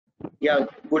Yeah,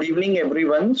 good evening,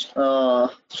 everyone.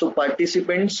 So,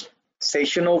 participants,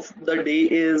 session of the day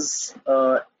is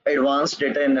advanced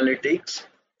data analytics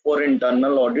for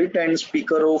internal audit, and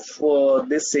speaker of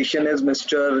this session is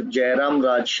Mr. Jairam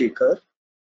Rajshekhar,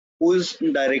 who is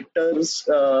director's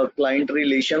client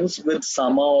relations with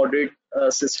Sama Audit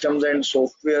Systems and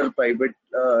Software Private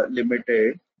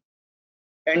Limited.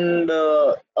 And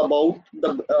about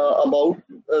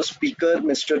speaker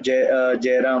Mr.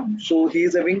 Jairam. So he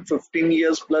is having 15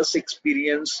 years plus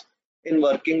experience in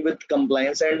working with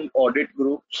compliance and audit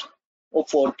groups of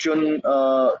Fortune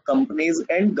companies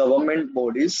and government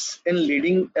bodies in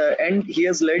leading and he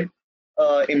has led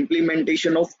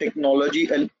implementation of technology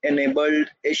enabled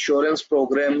assurance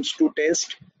programs to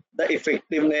test the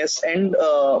effectiveness and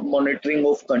monitoring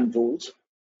of controls.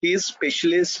 He is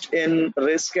specialist in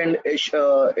risk and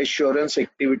assurance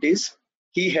activities.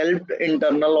 He helped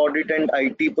internal audit and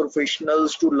IT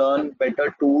professionals to learn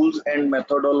better tools and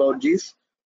methodologies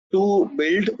to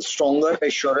build stronger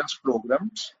assurance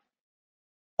programs.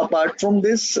 Apart from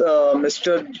this,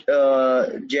 Mr.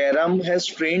 Jairam has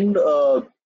trained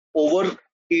over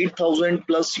 8,000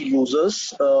 plus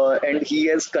users and he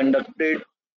has conducted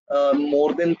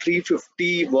more than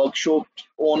 350 workshops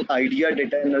on idea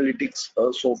data analytics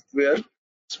software,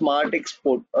 smart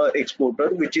exporter,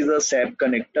 which is a SAP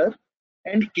connector,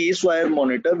 and case-wire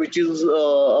monitor, which is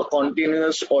a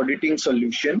continuous auditing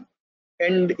solution.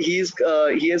 And he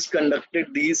has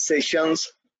conducted these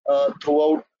sessions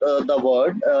throughout the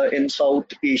world in South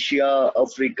Asia,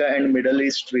 Africa, and Middle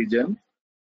East region.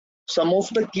 Some of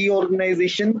the key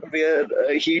organizations where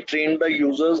he trained the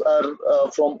users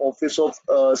are from Office of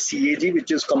CAG,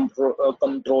 which is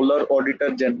Comptroller Auditor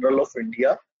General of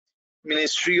India,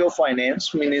 Ministry of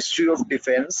Finance, Ministry of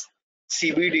Defense,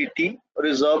 CBDT,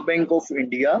 Reserve Bank of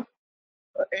India,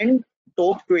 and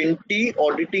top 20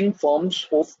 auditing firms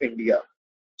of India.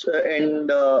 And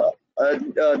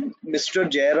Mr.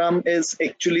 Jairam is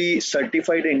actually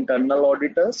certified internal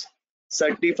auditors,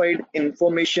 certified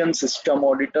information system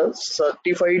auditors,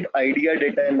 certified idea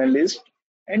data analyst,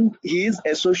 and he is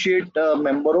associate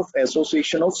member of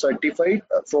Association of Certified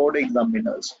Fraud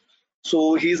Examiners.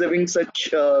 So he is having such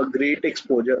great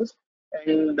exposures,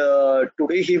 and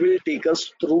today he will take us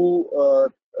through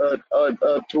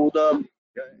the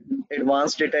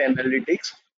advanced data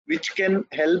analytics, which can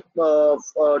help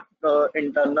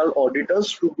internal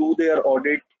auditors to do their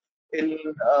audit in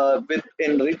with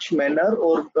enriched manner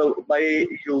or by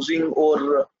using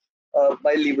or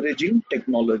by leveraging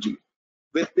technology.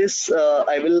 With this,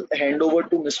 I will hand over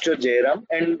to Mr. Jairam,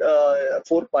 and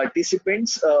for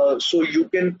participants, so you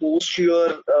can post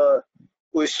your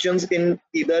questions in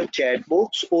either chat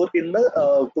box or in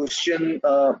the question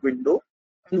window,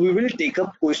 and we will take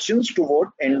up questions toward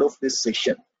end of this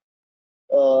session.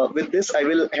 With this, I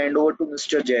will hand over to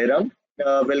Mr. Jairam.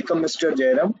 Welcome, Mr.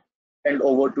 Jairam, and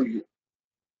over to you.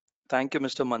 Thank you,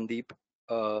 Mr. Mandeep.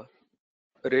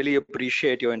 Really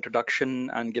appreciate your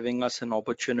introduction and giving us an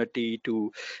opportunity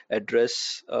to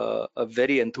address a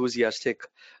very enthusiastic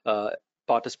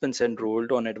participants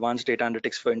enrolled on advanced data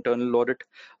analytics for internal audit.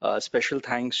 Special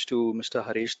thanks to Mr.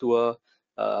 Haresh Dua,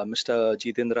 Mr.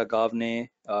 Jitendra Gavne,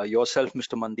 yourself,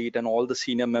 Mr. Mandeep, and all the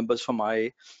senior members from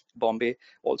Bombay.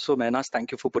 Also, Menas,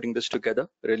 thank you for putting this together.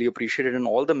 Really appreciate it. And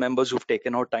all the members who've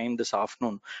taken our time this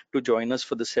afternoon to join us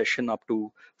for the session up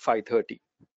to 5:30.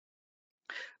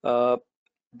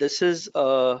 This is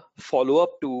a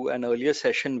follow-up to an earlier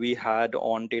session we had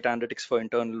on data analytics for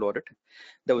internal audit.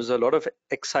 There was a lot of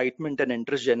excitement and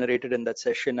interest generated in that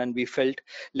session, and we felt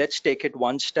let's take it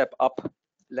one step up.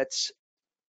 Let's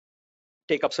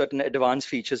take up certain advanced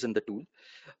features in the tool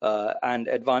and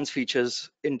advanced features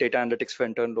in data analytics for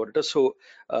internal auditors. So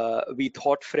we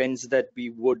thought, friends, that we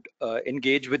would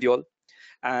engage with you all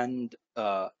and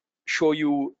show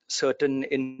you certain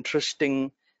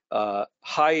interesting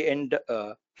high-end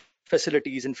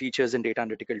facilities and features in data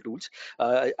analytical tools.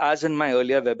 As in my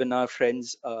earlier webinar,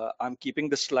 friends, I'm keeping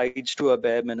the slides to a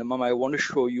bare minimum. I want to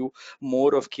show you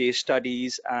more of case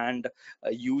studies and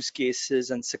use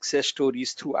cases and success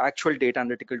stories through actual data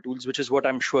analytical tools, which is what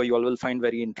I'm sure you all will find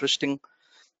very interesting.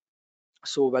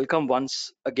 So welcome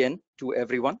once again to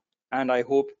everyone, and I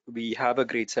hope we have a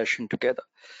great session together.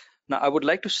 Now, I would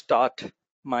like to start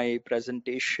my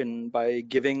presentation by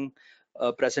giving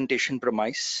a presentation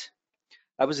premise.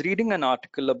 I was reading an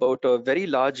article about a very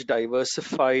large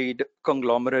diversified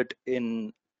conglomerate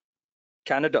in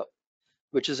Canada,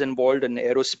 which is involved in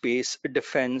aerospace,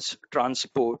 defense,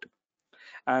 transport.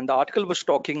 And the article was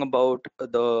talking about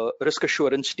the risk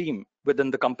assurance team within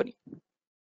the company.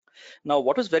 Now,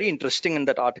 what was very interesting in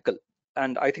that article,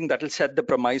 and I think that will set the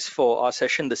premise for our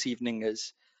session this evening,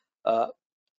 is Uh,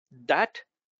 that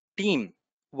team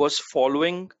was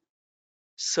following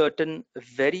certain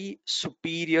very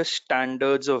superior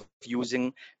standards of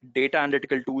using data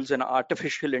analytical tools and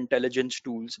artificial intelligence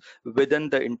tools within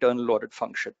the internal audit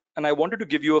function. And I wanted to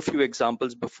give you a few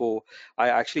examples before I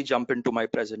actually jump into my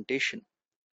presentation.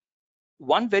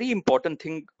 One very important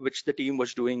thing which the team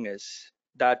was doing is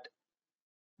that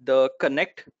the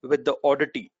connect with the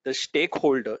auditee, the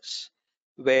stakeholders,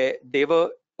 where they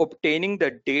were obtaining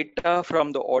the data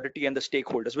from the auditee and the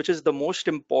stakeholders, which is the most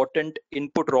important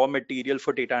input raw material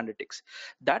for data analytics.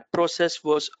 That process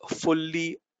was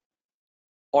fully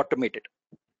automated.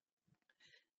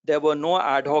 There were no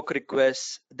ad hoc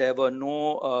requests, there were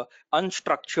no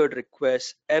unstructured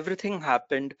requests. Everything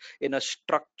happened in a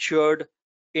structured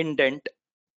indent,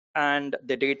 and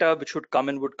the data which would come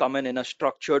in a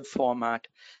structured format.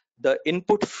 The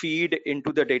input feed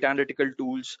into the data analytical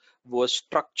tools was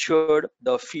structured,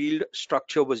 the field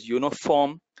structure was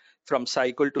uniform from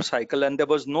cycle to cycle, and there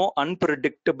was no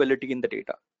unpredictability in the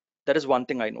data. That is one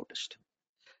thing I noticed.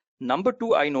 Number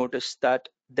two, I noticed that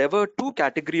there were two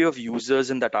category of users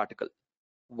in that article.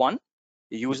 One,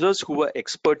 users who were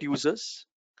expert users,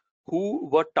 who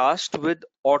were tasked with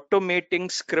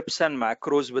automating scripts and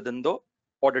macros within the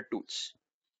audit tools,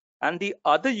 and the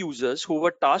other users who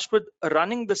were tasked with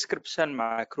running the scripts and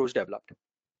macros developed.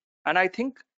 And I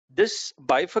think this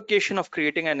bifurcation of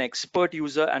creating an expert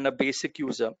user and a basic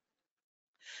user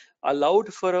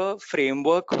allowed for a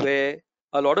framework where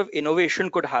a lot of innovation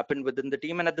could happen within the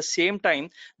team, and at the same time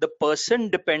the person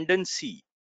dependency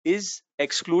is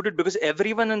excluded because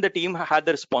everyone in the team had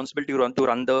the responsibility to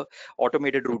run the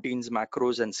automated routines,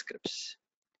 macros, and scripts.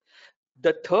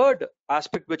 The third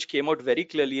aspect which came out very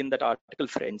clearly in that article,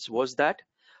 friends, was that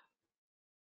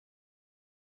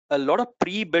a lot of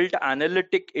pre-built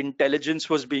analytic intelligence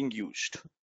was being used.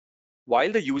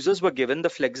 While the users were given the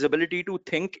flexibility to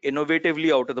think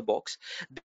innovatively out of the box,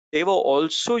 they were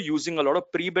also using a lot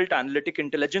of pre-built analytic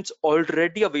intelligence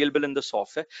already available in the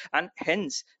software, and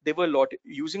hence they were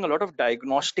using a lot of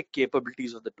diagnostic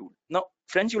capabilities of the tool. Now,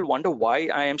 friends, you'll wonder why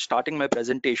I am starting my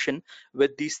presentation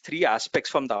with these three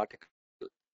aspects from the article.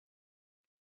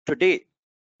 Today,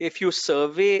 if you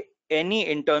survey any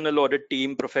internal audit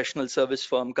team, professional service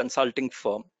firm, consulting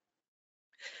firm,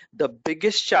 the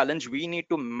biggest challenge we need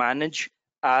to manage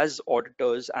as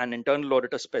auditors and internal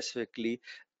auditors specifically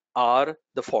are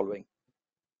the following: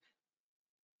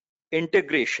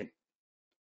 integration,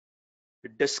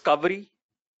 discovery,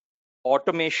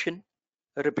 automation,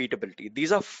 repeatability.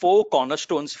 These are four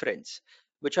cornerstones, friends,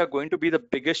 which are going to be the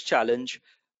biggest challenge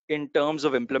in terms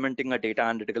of implementing a data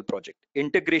analytical project.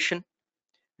 Integration,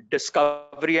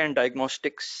 discovery and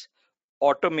diagnostics,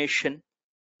 automation,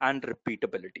 and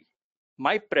repeatability.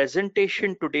 My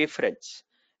presentation today, friends,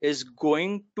 is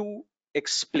going to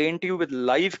explain to you with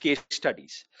live case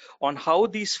studies on how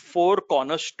these four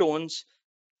cornerstones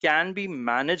can be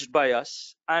managed by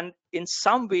us, and in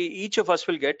some way each of us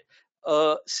will get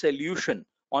a solution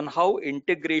on how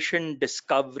integration,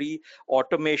 discovery,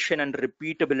 automation, and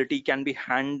repeatability can be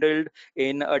handled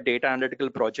in a data analytical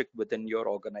project within your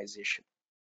organization.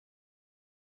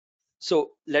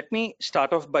 So let me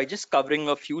start off by just covering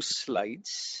a few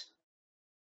slides.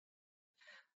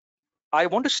 I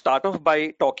want to start off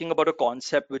by talking about a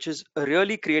concept which is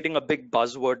really creating a big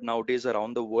buzzword nowadays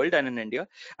around the world and in India,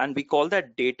 and we call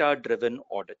that data-driven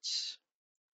audits.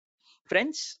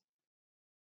 Friends,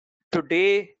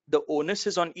 today the onus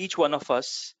is on each one of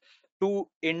us to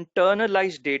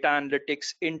internalize data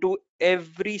analytics into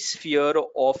every sphere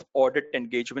of audit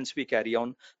engagements we carry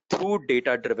on through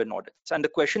data-driven audits. And the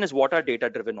question is, what are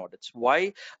data-driven audits?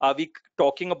 Why are we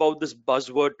talking about this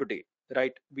buzzword today?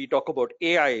 Right? We talk about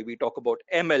AI, we talk about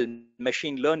ML,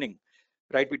 machine learning,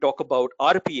 right? We talk about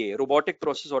RPA, robotic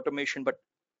process automation, but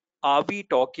are we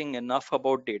talking enough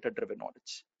about data-driven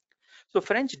audits? So,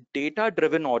 friends,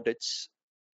 data-driven audits,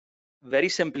 very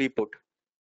simply put,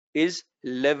 is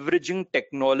leveraging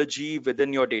technology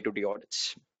within your day-to-day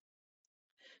audits.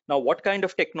 Now, what kind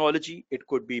of technology? It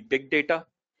could be big data,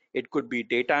 it could be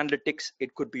data analytics,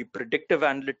 it could be predictive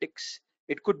analytics,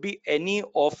 it could be any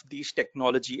of these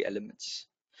technology elements.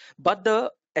 But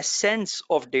the essence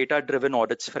of data-driven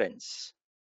audits, friends,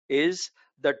 is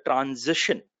the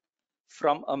transition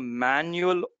from a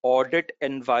manual audit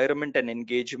environment and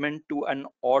engagement to an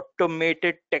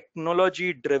automated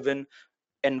technology-driven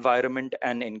environment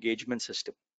and engagement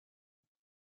system.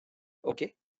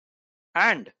 Okay,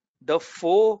 and the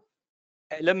four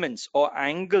elements or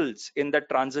angles in the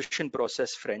transition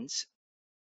process, friends,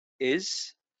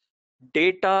 is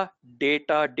data,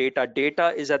 data, data.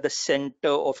 Data is at the center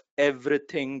of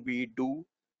everything we do,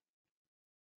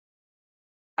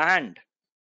 and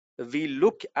we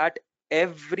look at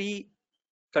every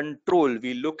control,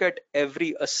 we look at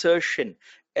every assertion,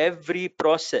 every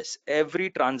process, every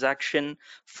transaction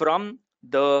from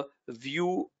the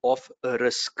view of a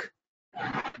risk.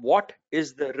 What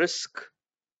is the risk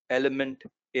element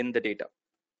in the data?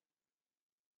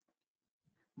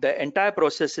 The entire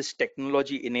process is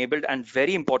technology enabled, and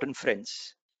very important,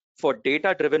 friends, for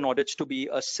data driven audits to be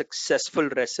a successful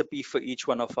recipe for each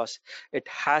one of us, it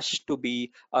has to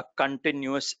be a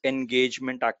continuous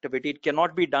engagement activity. It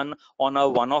cannot be done on a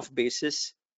one off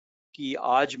basis कि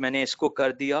आज मैंने इसको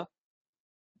कर दिया,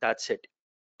 that's it,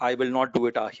 I will not do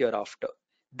it hereafter.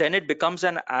 Then it becomes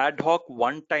an ad hoc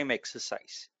one time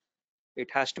exercise. It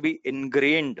has to be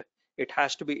ingrained, it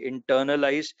has to be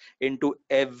internalized into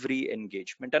every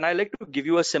engagement. And I like to give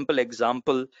you a simple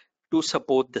example to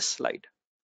support this slide.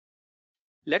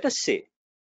 Let us say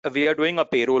we are doing a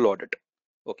payroll audit,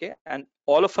 okay, and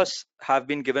all of us have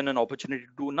been given an opportunity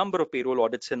to do a number of payroll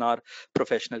audits in our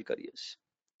professional careers.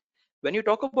 When you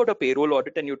talk about a payroll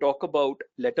audit and you talk about,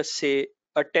 let us say,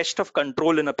 a test of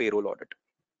control in a payroll audit,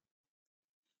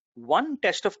 one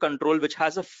test of control which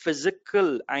has a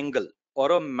physical angle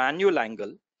or a manual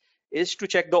angle is to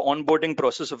check the onboarding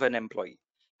process of an employee.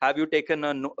 Have you taken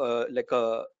a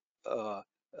uh,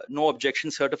 no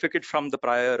objection certificate from the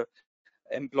prior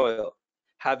employer?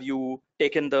 Have you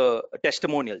taken the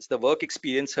testimonials, the work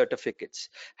experience certificates?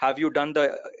 Have you done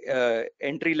the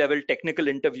entry level technical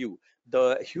interview,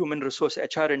 the human resource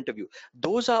HR interview?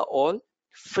 Those are all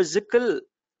physical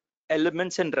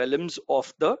elements and realms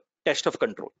of the test of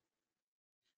control.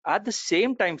 At the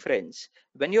same time, friends,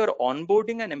 when you're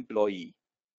onboarding an employee,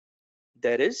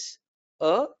 there is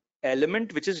a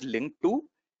element which is linked to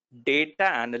data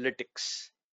analytics,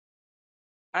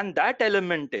 and that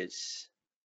element is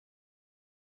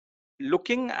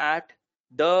looking at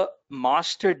the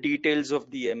master details of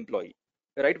the employee,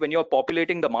 right? When you're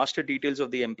populating the master details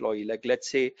of the employee, like let's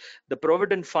say the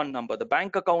provident fund number, the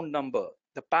bank account number,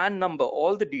 the PAN number,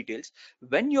 all the details,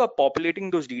 when you are populating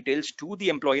those details to the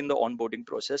employee in the onboarding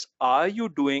process, are you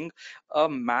doing a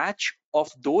match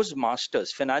of those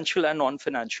masters, financial and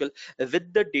non-financial,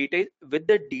 with the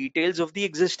details of the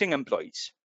existing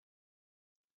employees?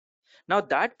 Now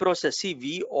that process, see,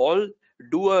 we all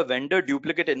do a vendor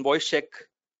duplicate invoice check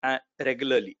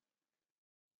regularly,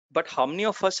 but how many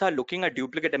of us are looking at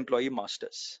duplicate employee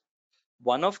masters?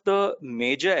 One of the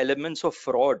major elements of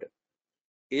fraud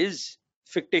is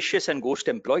fictitious and ghost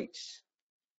employees.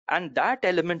 And that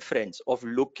element, friends, of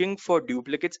looking for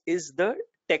duplicates is the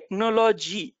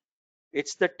technology.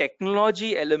 It's the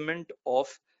technology element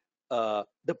of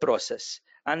the process.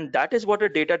 And that is what a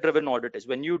data driven audit is.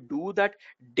 When you do that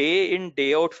day in,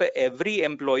 day out for every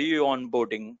employee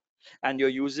onboarding, and you're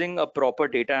using a proper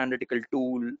data analytical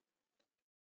tool,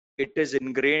 it is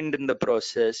ingrained in the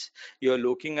process. You're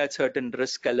looking at certain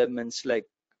risk elements like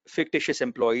fictitious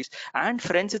employees. And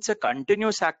friends, it's a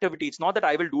continuous activity. It's not that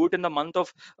I will do it in the month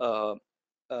of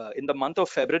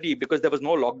February because there was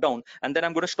no lockdown, and then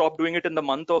I'm going to stop doing it in the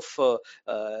month of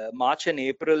March and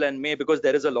April and May because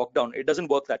there is a lockdown. It doesn't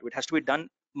work that way. It has to be done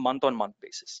month on month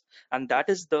basis, and that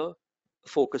is the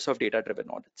focus of data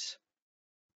driven audits.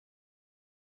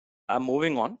 I'm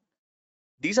moving on.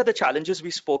 These are the challenges we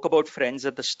spoke about, friends,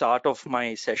 at the start of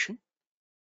my session: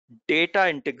 data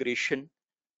integration,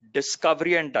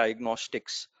 discovery and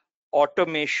diagnostics,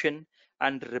 automation,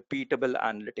 and repeatable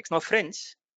analytics. Now,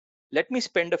 friends, let me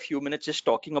spend a few minutes just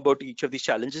talking about each of these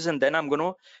challenges, and then I'm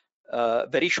going to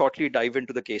very shortly dive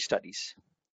into the case studies.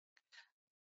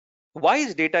 Why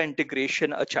is data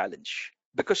integration a challenge?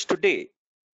 Because today,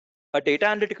 a data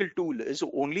analytical tool is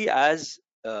only as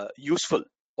useful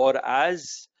or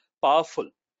as powerful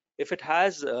if it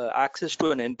has access to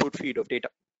an input feed of data.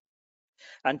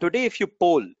 And today, if you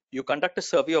poll, you conduct a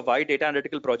survey of why data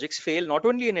analytical projects fail, not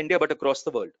only in India, but across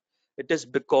the world, it is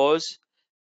because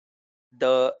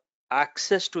the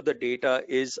access to the data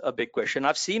is a big question.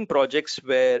 I've seen projects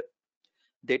where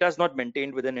data is not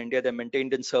maintained within India, they're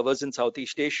maintained in servers in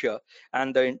Southeast Asia,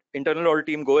 and the internal audit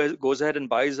team goes ahead and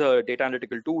buys a data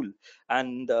analytical tool.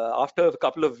 And after a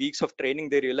couple of weeks of training,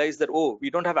 they realize that, oh, we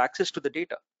don't have access to the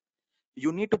data.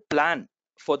 You need to plan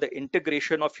for the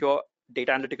integration of your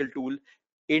data analytical tool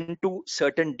into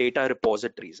certain data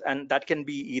repositories, and that can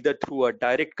be either through a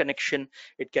direct connection,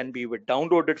 it can be with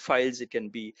downloaded files, it can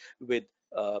be with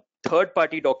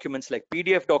third-party documents like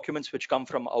PDF documents which come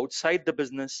from outside the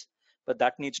business, but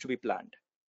that needs to be planned.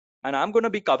 And I'm going to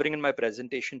be covering in my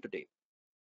presentation today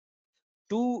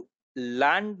two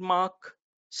landmark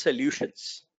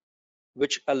solutions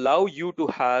which allow you to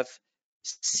have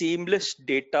seamless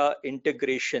data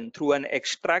integration through an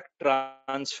extract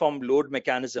transform load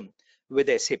mechanism with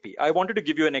SAP. I wanted to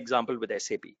give you an example with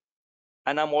SAP.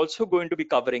 And I'm also going to be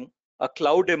covering a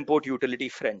cloud import utility,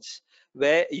 friends,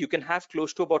 where you can have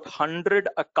close to about 100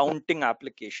 accounting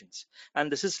applications.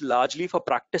 And this is largely for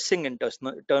practicing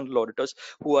internal auditors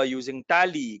who are using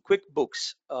Tally,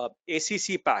 QuickBooks,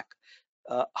 ACC Pack,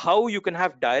 how you can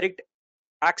have direct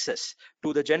access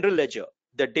to the general ledger,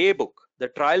 the day book, the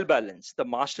trial balance, the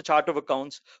master chart of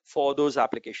accounts for those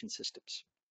application systems.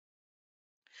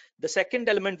 The second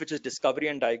element, which is discovery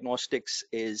and diagnostics,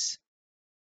 is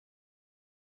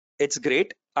it's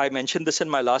great. I mentioned this in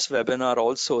my last webinar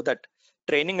also, that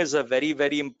training is a very,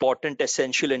 very important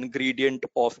essential ingredient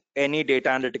of any data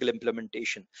analytical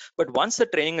implementation. But once the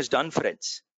training is done,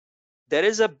 friends, there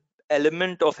is a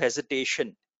element of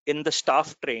hesitation in the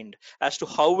staff trained as to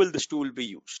how will this tool be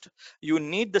used. You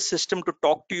need the system to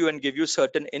talk to you and give you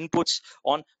certain inputs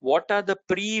on what are the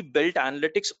pre-built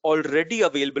analytics already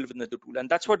available within the tool. And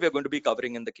that's what we're going to be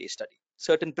covering in the case study.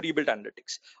 Certain pre-built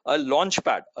analytics, a launch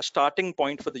pad, a starting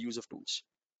point for the use of tools.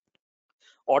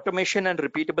 Automation and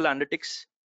repeatable analytics.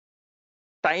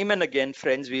 Time and again,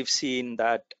 friends, we've seen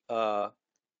that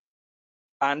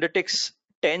analytics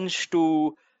tends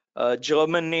to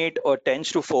germinate or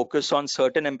tends to focus on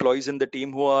certain employees in the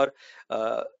team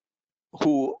uh,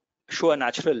 who show a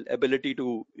natural ability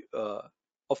to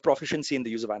of proficiency in the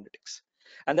use of analytics.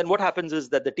 And then what happens is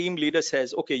that the team leader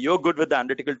says, okay, you're good with the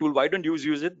analytical tool, why don't you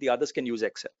use it? The others can use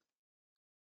Excel.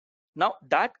 Now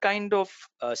that kind of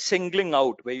singling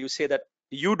out where you say that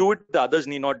you do it, the others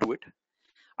need not do it,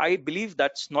 I believe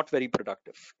that's not very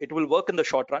productive. It will work in the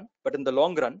short run, but in the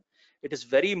long run, it is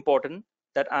very important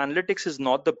that analytics is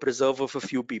not the preserve of a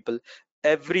few people.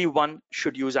 Everyone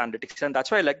should use analytics. And that's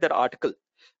why I like that article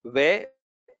where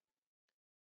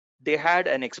they had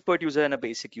an expert user and a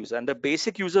basic user. And the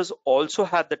basic users also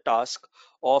had the task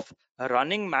of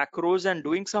running macros and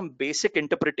doing some basic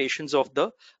interpretations of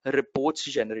the reports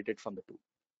generated from the tool.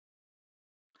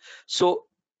 So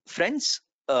friends,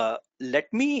 let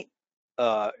me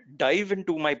dive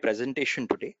into my presentation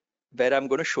today, where I'm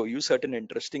going to show you certain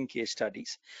interesting case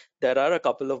studies. There are a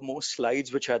couple of more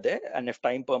slides which are there, and if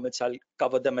time permits, I'll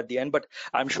cover them at the end, but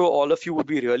I'm sure all of you would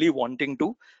be really wanting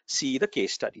to see the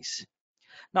case studies.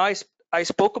 Now, I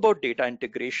spoke about data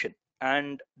integration,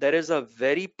 and there is a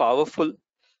very powerful,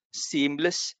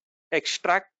 seamless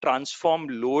extract, transform,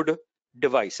 load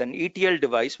device, an ETL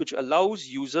device, which allows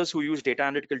users who use data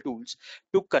analytical tools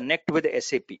to connect with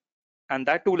SAP. And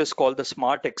that tool is called the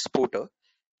Smart Exporter.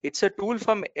 It's a tool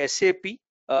from SAP,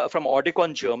 from Audit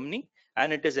Germany,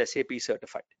 and it is SAP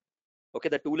certified. Okay,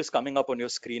 the tool is coming up on your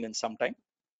screen in some time.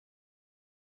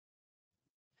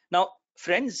 Now,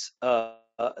 friends,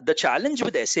 the challenge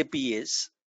with SAP is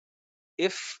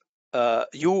if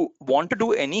you want to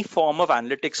do any form of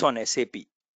analytics on SAP,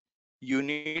 you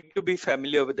need to be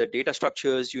familiar with the data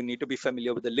structures, you need to be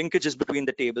familiar with the linkages between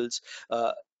the tables.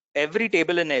 Every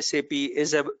table in SAP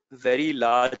is a very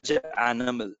large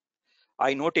animal.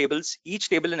 I know tables, each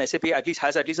table in SAP at least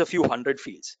has at least a few hundred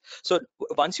fields. So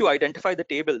once you identify the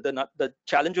table, the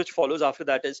challenge which follows after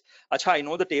that is, acha, I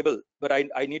know the table, but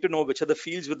I need to know which are the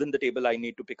fields within the table I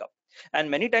need to pick up. And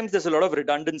many times there's a lot of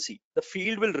redundancy. The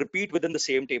field will repeat within the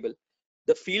same table.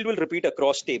 The field will repeat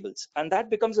across tables. And that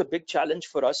becomes a big challenge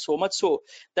for us, so much so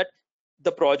that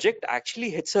the project actually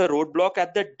hits a roadblock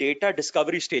at the data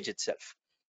discovery stage itself.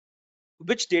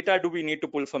 Which data do we need to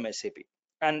pull from SAP?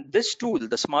 And this tool,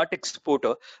 the Smart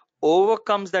Exporter,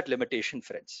 overcomes that limitation,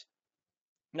 friends.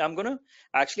 Now I'm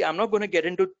not going to get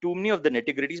into too many of the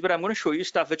nitty-gritties, but I'm going to show you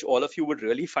stuff which all of you would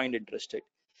really find interesting.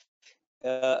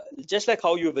 Just like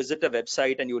how you visit a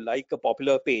website and you like a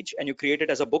popular page and you create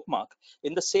it as a bookmark,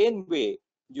 in the same way,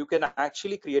 you can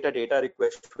actually create a data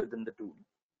request within the tool.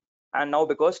 And now,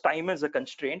 because time is a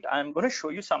constraint, I'm going to show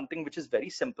you something which is very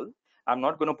simple. I'm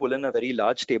not going to pull in a very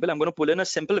large table. I'm going to pull in a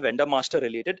simple vendor master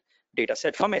related data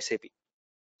set from SAP.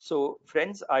 So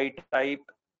friends, I type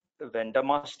vendor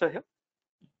master here.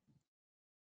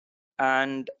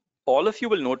 And all of you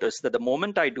will notice that the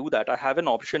moment I do that, I have an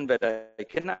option where I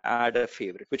can add a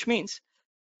favorite, which means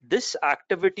this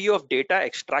activity of data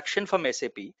extraction from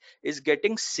SAP is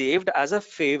getting saved as a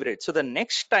favorite. So the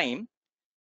next time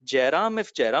Jairam,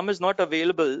 if Jairam is not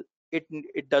available,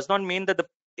 it does not mean that the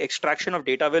extraction of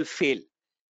data will fail.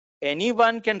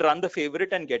 Anyone can run the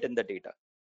favorite and get in the data.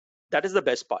 That is the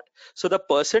best part. So the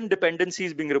person dependency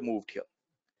is being removed here.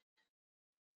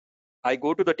 I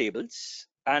go to the tables,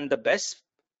 and the best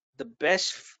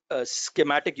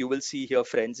schematic you will see here,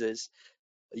 friends, is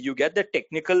you get the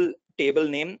technical table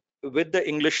name with the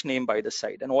English name by the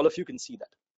side, and all of you can see that.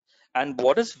 And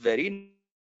what is very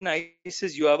nice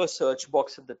is you have a search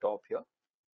box at the top here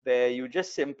where you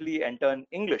just simply enter in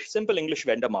English, simple English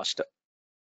vendor master.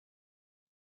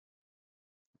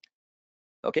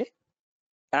 Okay.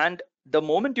 And the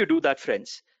moment you do that,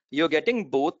 friends, you're getting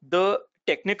both the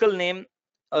technical name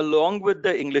along with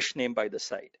the English name by the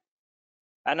side.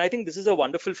 And I think this is a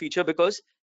wonderful feature because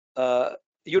uh,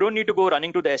 you don't need to go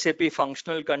running to the SAP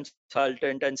functional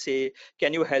consultant and say,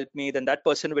 can you help me? Then that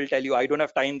person will tell you, I don't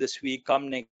have time this week, come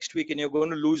next week, and you're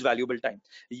going to lose valuable time.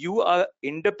 You are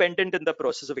independent in the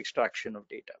process of extraction of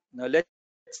data. Now, let's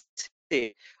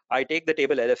say I take the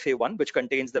table LFA1, which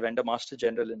contains the vendor master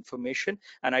general information,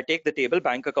 and I take the table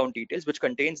bank account details, which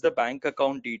contains the bank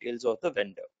account details of the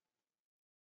vendor.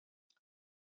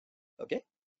 Okay.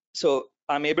 So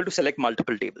I'm able to select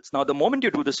multiple tables. Now, the moment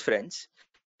you do this, friends,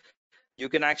 you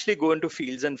can actually go into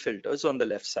fields and filters on the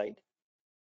left side.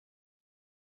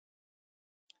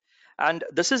 And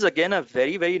this is again a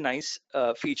very, very nice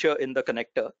feature in the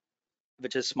connector,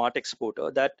 which is Smart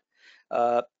Exporter, that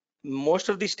uh, most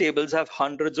of these tables have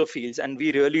hundreds of fields and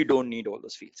we really don't need all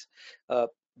those fields. Uh,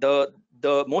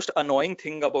 the most annoying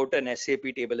thing about an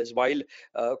SAP table is, while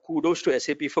kudos to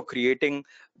SAP for creating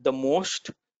the most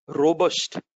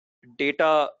robust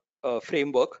data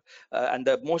framework and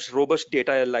the most robust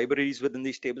data libraries within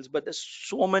these tables, but there's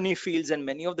so many fields, and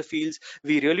many of the fields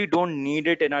we really don't need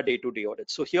it in our day-to-day audit.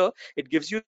 So here it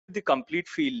gives you the complete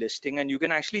field listing and you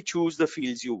can actually choose the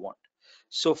fields you want.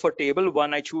 So for table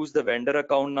 1, I choose the vendor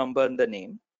account number and the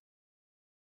name.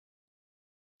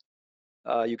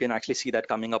 You can actually see that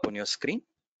coming up on your screen.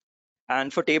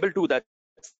 And for table 2, that's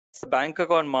the bank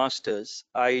account masters,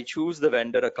 I choose the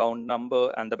vendor account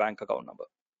number and the bank account number.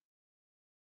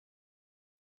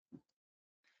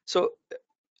 So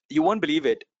you won't believe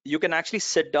it. You can actually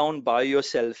sit down by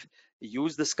yourself,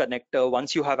 use this connector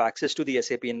once you have access to the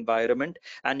SAP environment,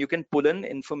 and you can pull in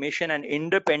information and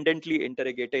independently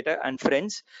interrogate data. And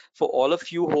friends, for all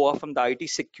of you who are from the IT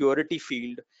security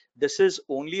field, this is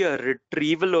only a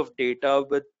retrieval of data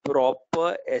with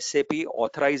proper SAP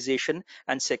authorization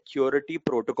and security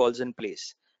protocols in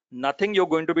place. Nothing you're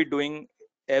going to be doing,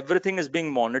 everything is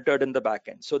being monitored in the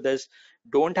backend. So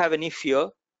don't have any fear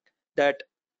that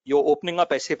you're opening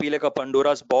up SAP like a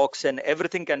Pandora's box and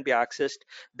everything can be accessed.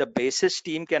 The basis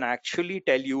team can actually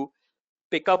tell you,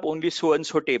 pick up only so and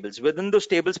so tables. Within those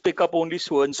tables, pick up only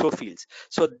so and so fields.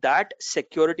 So that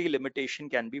security limitation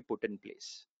can be put in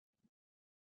place.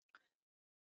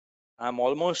 I'm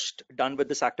almost done with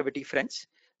this activity, friends.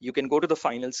 You can go to the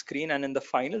final screen, and in the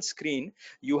final screen,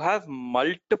 you have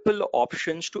multiple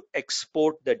options to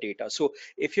export the data. So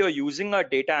if you're using a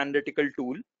data analytical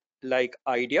tool like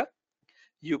Idea,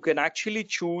 you can actually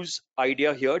choose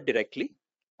Idea here directly.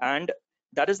 And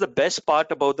that is the best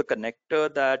part about the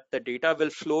connector, that the data will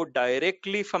flow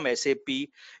directly from SAP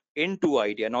into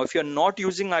Idea. Now, if you're not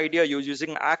using Idea, you're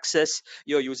using Access,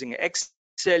 you're using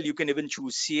Excel, you can even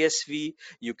choose CSV,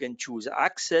 you can choose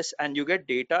Access, and you get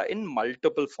data in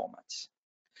multiple formats.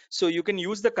 So you can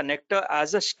use the connector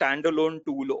as a standalone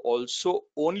tool also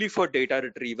only for data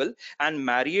retrieval and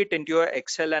marry it into your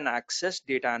Excel and Access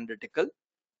data analytical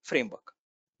framework.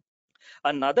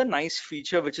 Another nice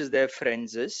feature which is there,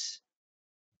 friends, is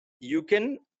you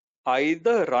can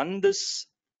either run this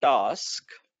task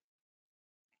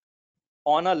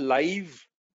on a live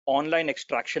online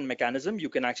extraction mechanism. You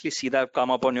can actually see that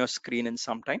come up on your screen in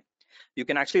some time. You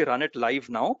can actually run it live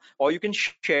now, or you can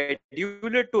schedule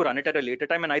it to run it at a later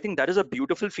time. And I think that is a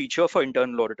beautiful feature for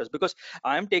internal auditors, because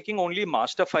I'm taking only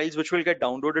master files which will get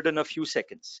downloaded in a few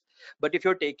seconds. But if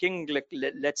you're taking, like,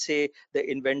 let's say the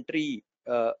inventory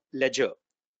ledger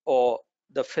or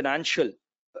the financial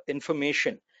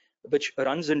information, which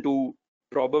runs into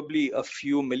probably a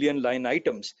few million line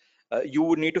items, you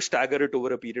would need to stagger it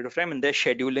over a period of time, and their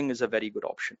scheduling is a very good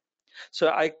option. So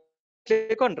I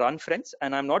click on run, friends,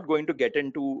 and I'm not going to get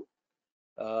into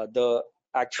the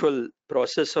actual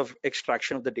process of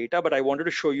extraction of the data, but I wanted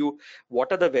to show you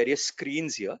what are the various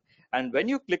screens here. And when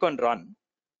you click on run,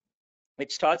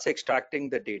 it starts extracting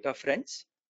the data, friends.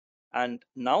 And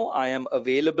now I am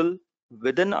available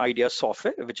within Idea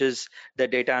software, which is the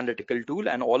data analytical tool.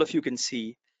 And all of you can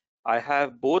see I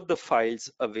have both the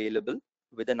files available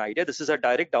within Idea. This is a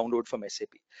direct download from SAP.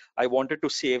 I wanted to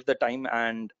save the time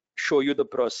and show you the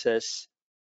process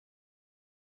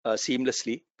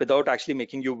seamlessly without actually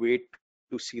making you wait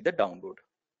to see the download.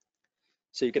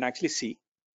 So you can actually see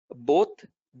both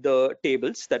the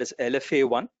tables, that is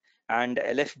LFA1 and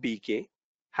LFBK,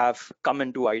 have come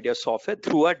into Idea software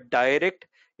through a direct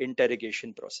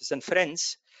interrogation process. And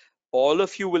friends, all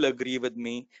of you will agree with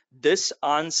me, this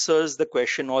answers the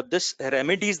question, or this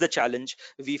remedies the challenge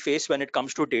we face when it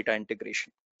comes to data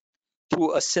integration.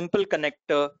 through a simple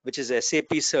connector, which is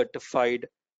SAP certified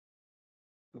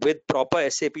with proper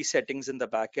SAP settings in the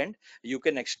backend, you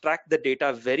can extract the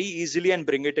data very easily and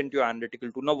bring it into your analytical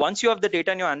tool. Now, once you have the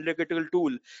data in your analytical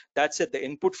tool, that's it. The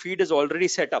input feed is already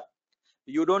set up.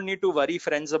 You don't need to worry,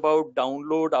 friends, about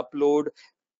download, upload,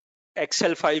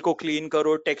 Excel file को clean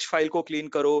करो, text file को clean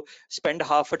करो, spend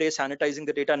half a day sanitizing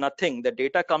the data, nothing. The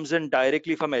data comes in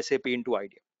directly from SAP into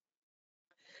IDEA.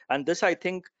 And this, I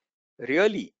think,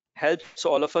 really helps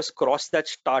all of us cross that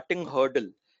starting hurdle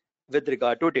with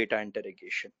regard to data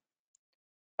interrogation.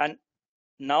 And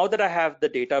now that I have the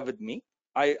data with me,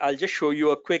 I'll just show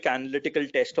you a quick analytical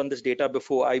test on this data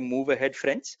before I move ahead,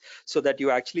 friends, so that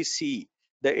you actually see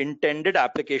the intended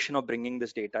application of bringing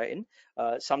this data in.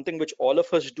 Something which all of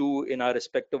us do in our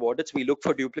respective audits, we look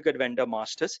for duplicate vendor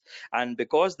masters. And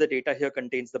because the data here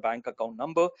contains the bank account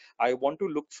number, I want to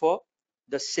look for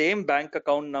the same bank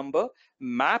account number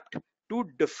mapped to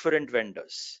different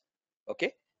vendors.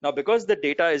 Okay. Now, because the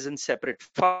data is in separate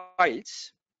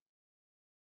files,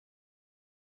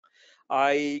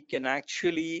 I can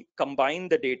actually combine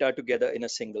the data together in a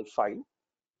single file,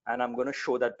 and I'm going to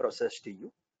show that process to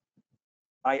you.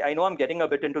 I know I'm getting a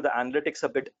bit into the analytics a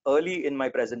bit early in my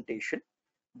presentation,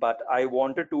 but I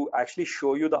wanted to actually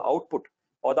show you the output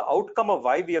or the outcome of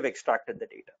why we have extracted the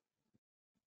data.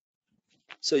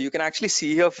 So you can actually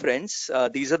see here, friends,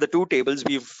 these are the two tables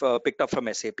we've picked up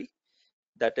from SAP.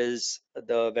 That is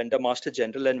the vendor master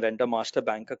general and vendor master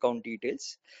bank account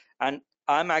details. And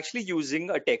I'm actually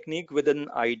using a technique within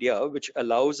IDEA which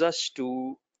allows us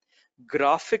to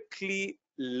graphically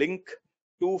link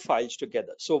two files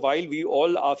together. So while we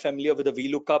all are familiar with the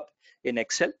VLOOKUP in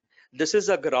Excel, this is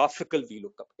a graphical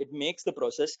VLOOKUP. It makes the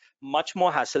process much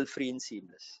more hassle-free and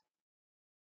seamless.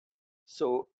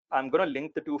 So I'm going to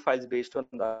link the two files based on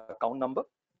the account number.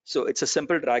 So it's a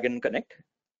simple drag and connect.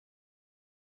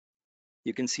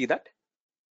 You can see that.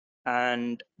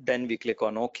 And then we click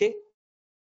on OK.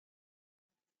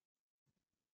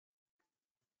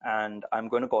 And I'm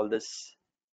going to call this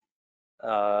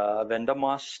vendor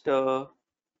master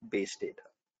base data.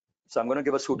 So I'm going to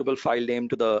give a suitable file name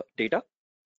to the data.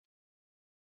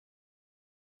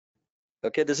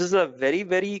 Okay, this is a very,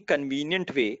 very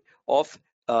convenient way of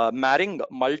marrying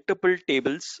multiple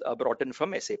tables brought in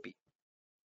from SAP.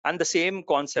 And the same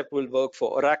concept will work for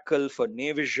Oracle, for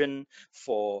Navision,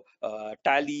 for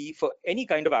Tally, for any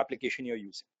kind of application you're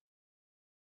using.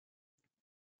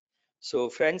 So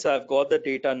friends, I've got the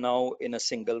data now in a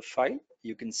single file.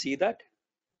 You can see that.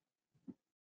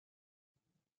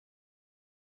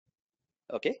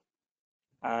 Okay.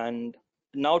 And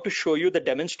now to show you the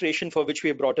demonstration for which we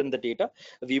have brought in the data,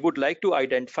 we would like to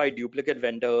identify duplicate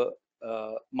vendor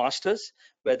masters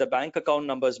where the bank account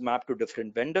numbers map to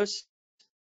different vendors.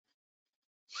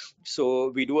 So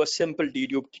we do a simple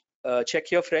dedupe check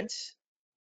here, friends.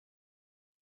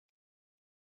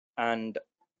 And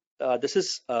this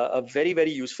is a very,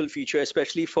 very useful feature,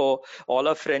 especially for all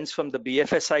our friends from the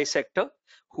BFSI sector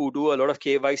who do a lot of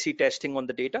KYC testing on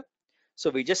the data. So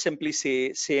we just simply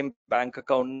say same bank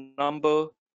account number,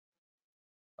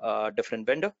 different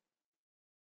vendor.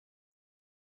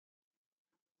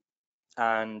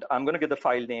 And I'm going to get the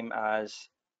file name as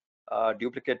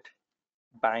duplicate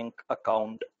bank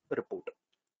account report.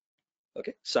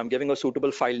 Okay, so I'm giving a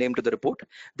suitable file name to the report.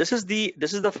 This is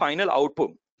the final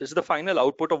output. This is the final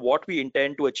output of what we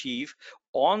intend to achieve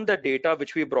on the data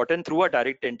which we brought in through a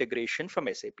direct integration from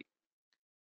SAP.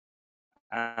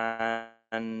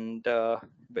 And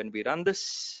when we run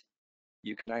this,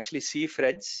 you can actually see,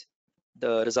 friends,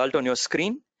 the result on your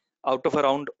screen. Out of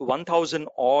around 1,000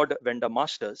 odd vendor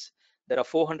masters, there are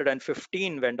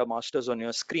 415 vendor masters on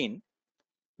your screen,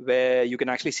 where you can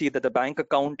actually see that the bank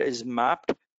account is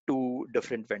mapped to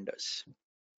different vendors.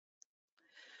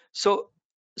 So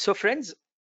friends,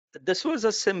 this was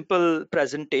a simple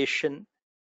presentation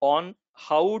on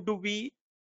how do we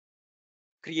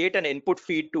create an input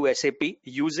feed to SAP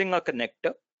using a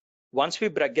connector. Once we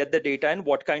get the data and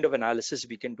what kind of analysis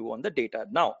we can do on the data.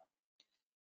 Now,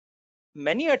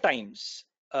 many a times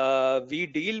we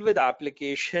deal with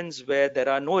applications where there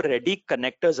are no ready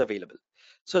connectors available.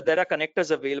 So there are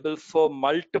connectors available for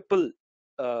multiple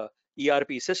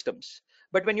ERP systems.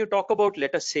 But when you talk about,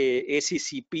 let us say,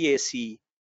 ACC, PAC,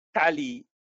 Tally,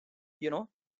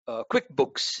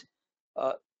 QuickBooks,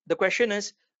 the question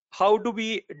is, how do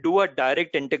we do a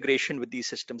direct integration with these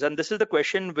systems? And this is the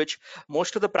question which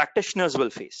most of the practitioners will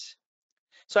face.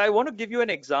 So I want to give you an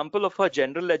example of a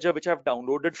general ledger which I've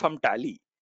downloaded from Tally.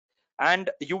 And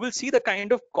you will see the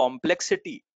kind of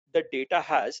complexity the data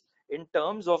has in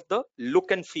terms of the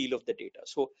look and feel of the data.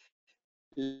 So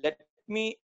let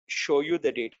me show you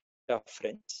the data,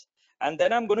 friends. And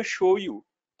then I'm going to show you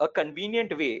a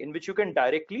convenient way in which you can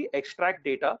directly extract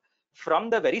data from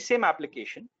the very same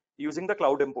application using the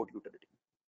cloud import utility.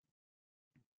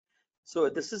 So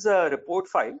this is a report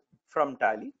file from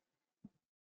Tally,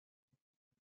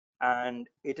 and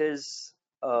it is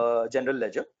a general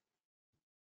ledger.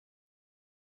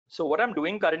 So what I'm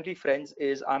doing currently, friends,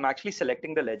 is I'm actually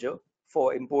selecting the ledger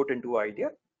for import into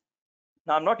IDEA.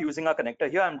 Now I'm not using a connector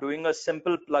here. I'm doing a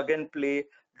simple plug and play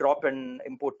drop and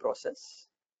import process.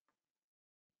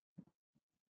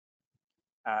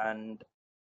 And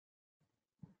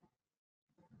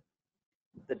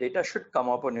the data should come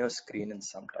up on your screen in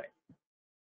some time.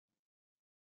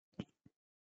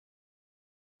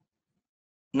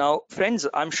 Now, friends,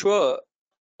 I'm sure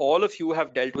all of you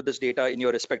have dealt with this data in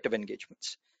your respective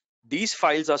engagements. These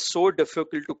files are so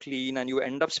difficult to clean, and you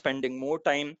end up spending more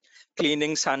time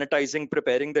cleaning, sanitizing,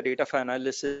 preparing the data for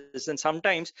analysis. And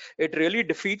sometimes it really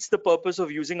defeats the purpose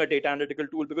of using a data analytical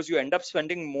tool, because you end up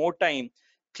spending more time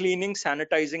cleaning,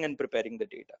 sanitizing, and preparing the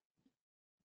data.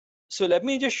 So let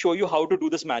me just show you how to do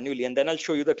this manually, and then I'll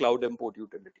show you the cloud import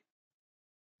utility.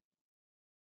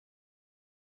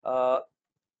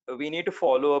 We need to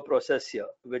follow a process here,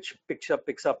 which picks up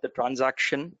the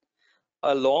transaction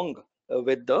along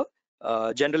with the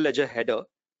general ledger header.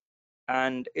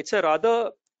 And it's a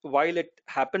rather, while it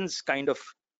happens kind of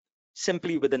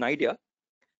simply with an idea,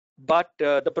 but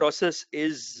the process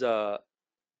is,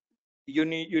 you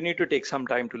need to take some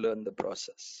time to learn the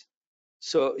process.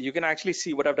 So you can actually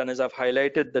see what I've done is I've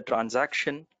highlighted the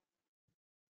transaction,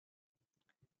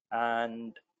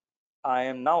 and I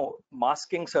am now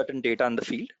masking certain data in the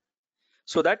field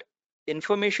so that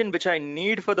information which I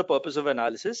need for the purpose of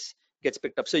analysis gets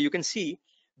picked up. So you can see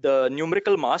the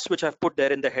numerical mask which I've put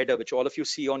there in the header, which all of you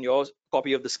see on your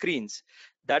copy of the screens.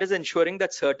 That is ensuring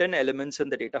that certain elements in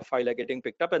the data file are getting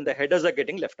picked up and the headers are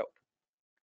getting left out.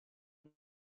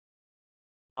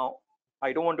 Now,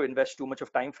 I don't want to invest too much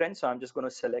of time, friends, so I'm just going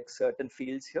to select certain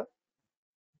fields here.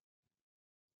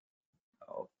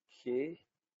 Okay.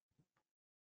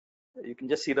 You can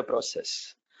just see the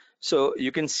process. So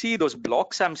you can see those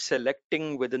blocks I'm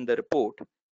selecting within the report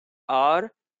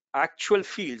are actual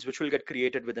fields which will get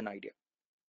created within IDEA.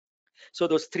 So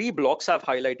those 3 blocks I've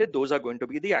highlighted, those are going to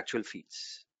be the actual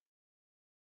fields.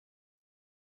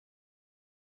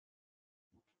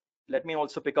 Let me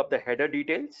also pick up the header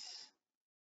details.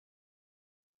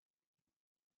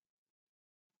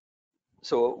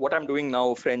 So what I'm doing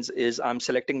now, friends, is I'm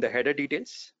selecting the header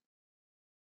details.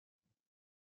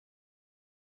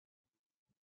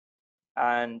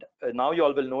 And now you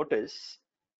all will notice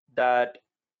that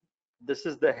this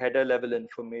is the header level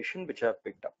information which I've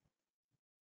picked up.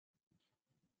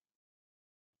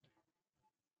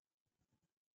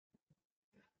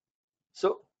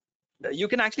 So you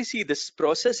can actually see this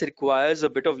process requires a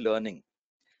bit of learning.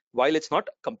 While it's not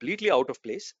completely out of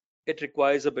place, it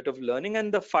requires a bit of learning,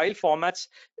 and the file formats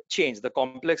change. The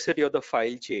complexity of the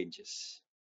file changes.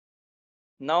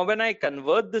 Now, when I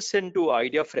convert this into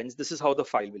IDEA, friends, this is how the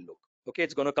file will look. Okay,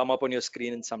 it's going to come up on your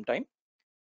screen in some time.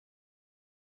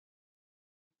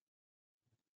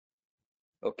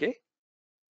 Okay.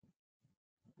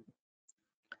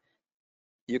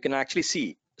 You can actually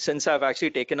see, since I've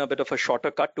actually taken a bit of a shorter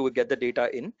cut to get the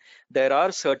data in, there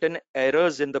are certain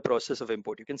errors in the process of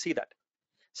import. You can see that.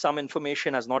 Some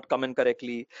information has not come in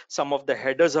correctly. Some of the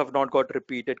headers have not got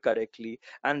repeated correctly.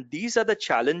 And these are the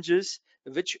challenges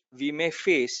which we may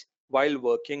face while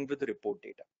working with report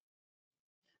data.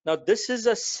 Now, this is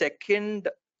a second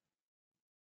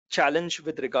challenge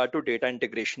with regard to data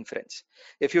integration, friends.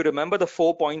 If you remember the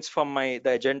 4 points from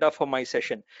the agenda for my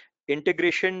session: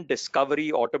 integration,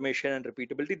 discovery, automation, and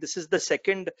repeatability. This is the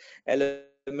second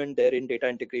element there in data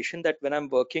integration, that when I'm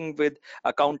working with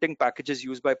accounting packages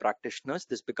used by practitioners,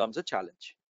 this becomes a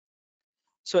challenge.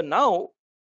 So now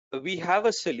we have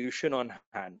a solution on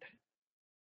hand.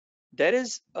 There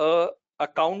is a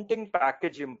accounting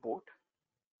package import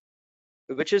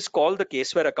which is called the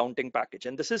caseware accounting package,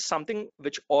 and this is something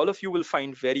which all of you will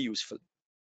find very useful.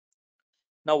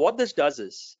 Now what this does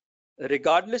is,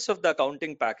 regardless of the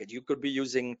accounting package, you could be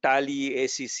using Tally,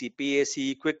 ACC,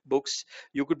 PAC, QuickBooks,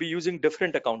 you could be using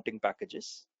different accounting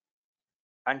packages.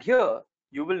 And here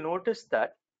you will notice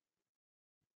that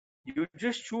you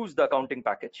just choose the accounting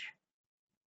package,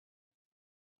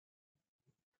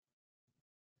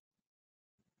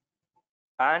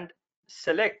 and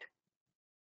select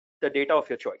the data of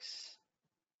your choice.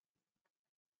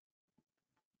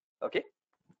 Okay,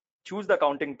 choose the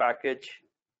accounting package,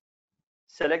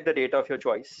 select the data of your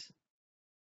choice.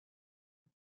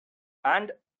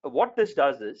 And what this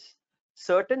does is,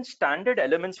 certain standard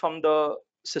elements from the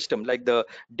system, like the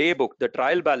day book, the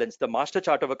trial balance, the master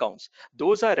chart of accounts,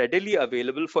 those are readily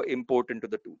available for import into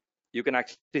the tool. You can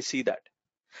actually see that.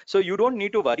 So you don't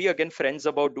need to worry again, friends,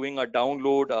 about doing a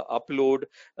download, a upload,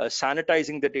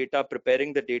 sanitizing the data,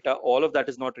 preparing the data. All of that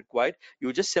is not required.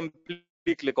 You just simply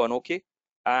click on OK,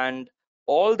 and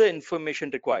all the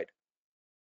information required,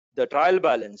 the trial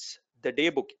balance, the day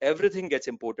book, everything gets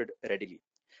imported readily.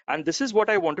 And this is what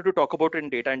I wanted to talk about in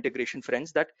data integration,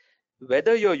 friends, that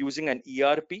whether you're using an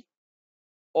ERP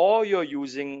or you're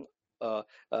using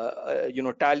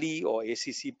Tally or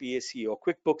ACC, PAC or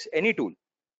QuickBooks, any tool,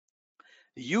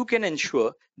 you can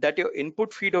ensure that your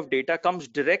input feed of data comes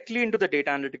directly into the data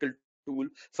analytical tool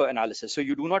for analysis. So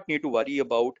you do not need to worry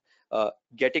about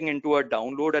getting into a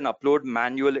download and upload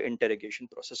manual interrogation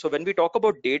process. So when we talk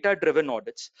about data-driven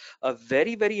audits, a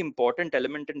very, very important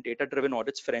element in data-driven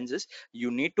audits, friends, is you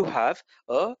need to have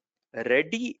a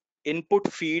ready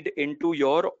input feed into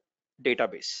your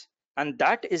database. And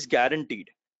that is guaranteed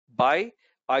by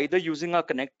either using a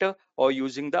connector or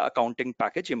using the accounting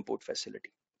package import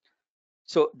facility.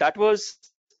 So that was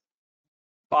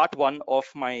part one of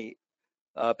my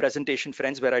presentation,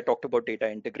 friends, where I talked about data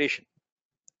integration.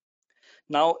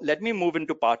 Now, let me move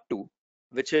into part two,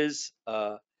 which is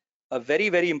a very,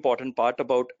 very important part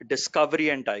about discovery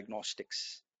and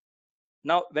diagnostics.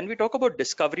 Now, when we talk about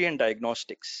discovery and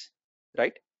diagnostics,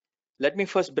 right, let me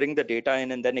first bring the data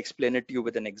in and then explain it to you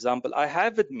with an example. I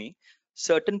have with me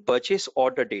certain purchase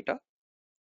order data,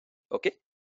 okay?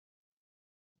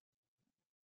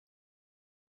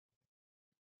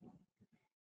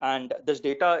 And this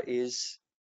data is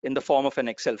in the form of an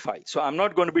Excel file. So I'm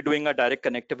not going to be doing a direct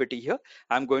connectivity here.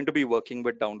 I'm going to be working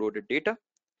with downloaded data.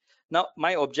 Now,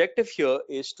 my objective here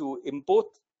is to import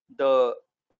the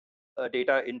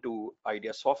data into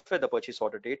Idea software, the purchase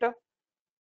order data.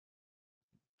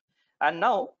 And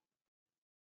now,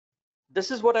 this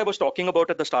is what I was talking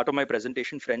about at the start of my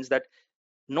presentation, friends, that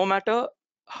no matter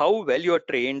how well you're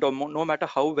trained or no matter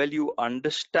how well you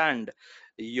understand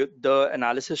the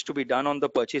analysis to be done on the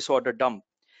purchase order dump,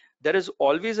 there is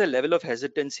always a level of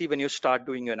hesitancy when you start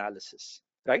doing your analysis,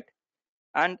 right?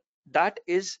 And that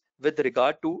is with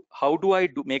regard to how do I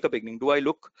make a beginning? Do I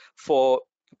look for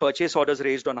purchase orders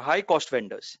raised on high cost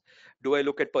vendors? Do I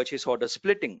look at purchase order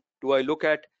splitting? Do I look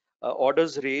at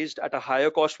orders raised at a higher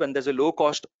cost when there's a low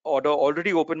cost order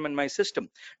already open in my system?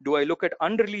 Do I look at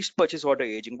unreleased purchase order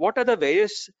aging? What are the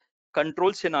various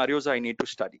control scenarios I need to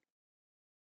study?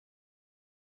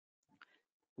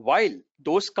 While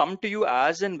those come to you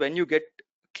as and when you get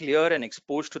clear and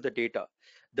exposed to the data,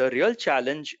 the real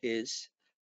challenge is,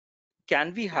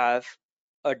 can we have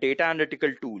a data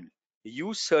analytical tool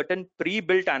use certain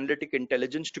pre-built analytic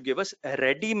intelligence to give us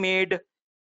ready-made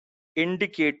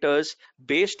indicators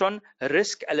based on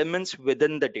risk elements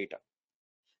within the data?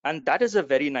 And that is a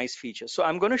very nice feature. So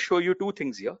I'm going to show you two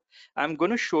things here. I'm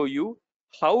going to show you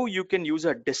how you can use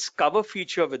a discover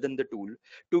feature within the tool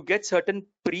to get certain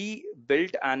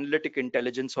pre-built analytic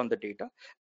intelligence on the data.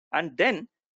 And then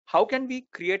how can we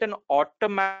create an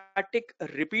automatic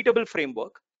repeatable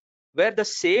framework where the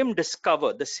same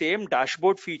discover, the same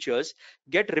dashboard features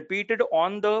get repeated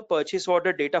on the purchase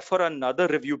order data for another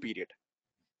review period.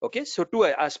 Okay, so two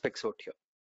aspects out here.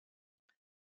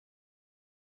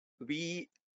 We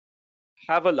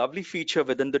have a lovely feature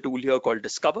within the tool here called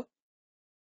Discover.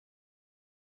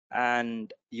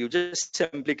 And you just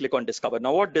simply click on Discover.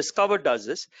 Now what Discover does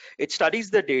is, it studies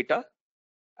the data,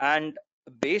 and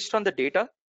based on the data,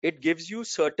 it gives you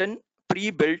certain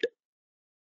pre-built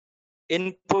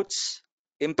inputs,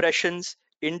 impressions,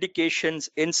 indications,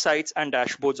 insights, and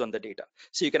dashboards on the data.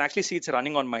 So you can actually see it's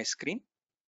running on my screen.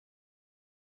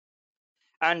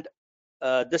 And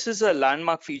this is a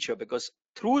landmark feature because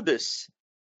through this,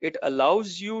 it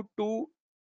allows you to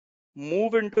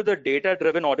move into the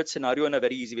data-driven audit scenario in a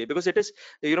very easy way. Because it is,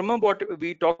 you remember what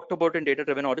we talked about in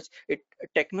data-driven audits,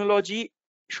 technology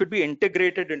should be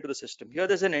integrated into the system. Here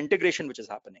there's an integration which is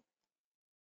happening.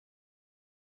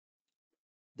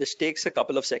 This takes a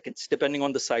couple of seconds depending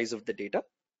on the size of the data.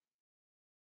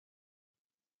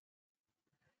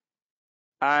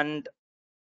 And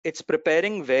it's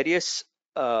preparing various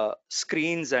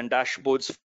screens and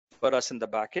dashboards for us in the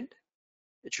backend.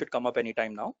 It should come up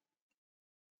anytime now.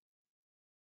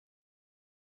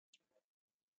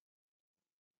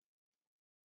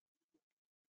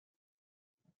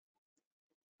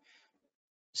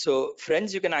 So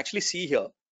friends, you can actually see here,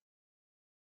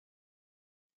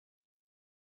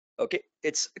 okay,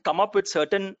 it's come up with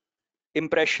certain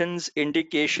impressions,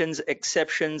 indications,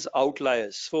 exceptions,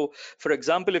 outliers. So for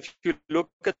example, if you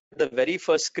look at the very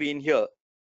first screen here,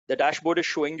 The dashboard is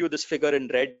showing you this figure in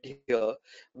red here,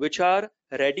 which are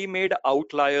ready-made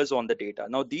outliers on the data.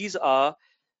 Now,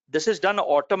 this is done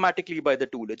automatically by the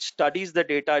tool. It studies the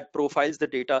data, it profiles the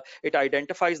data, it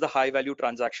identifies the high value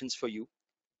transactions for you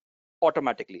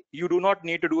automatically. You do not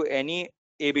need to do any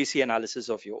ABC analysis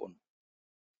of your own.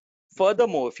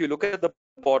 Furthermore, if you look at the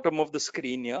bottom of the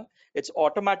screen here, it's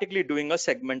automatically doing a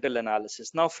segmental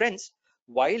analysis. Now, friends,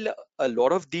 while a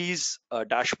lot of these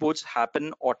dashboards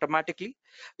happen automatically,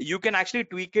 you can actually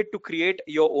tweak it to create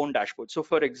your own dashboard. So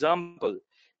for example,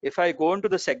 if I go into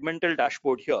the segmental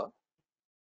dashboard here,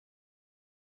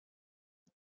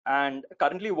 and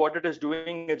currently what it is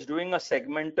doing, it's doing a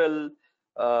segmental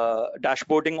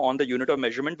dashboarding on the unit of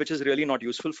measurement, which is really not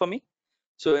useful for me.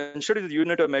 So instead of the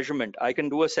unit of measurement, I can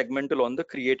do a segmental on the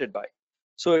created by.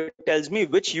 So it tells me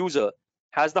which user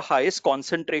has the highest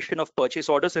concentration of purchase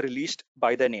orders released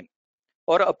by their name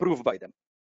or approved by them.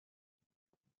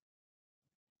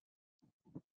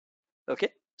 Okay,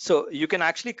 so you can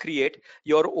actually create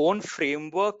your own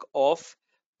framework of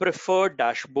preferred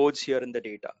dashboards here in the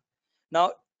data.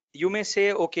 Now, you may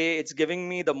say, okay, it's giving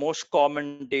me the most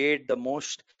common date, the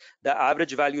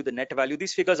average value, the net value.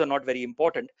 These figures are not very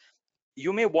important.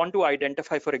 You may want to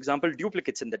identify, for example,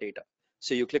 duplicates in the data.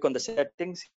 So you click on the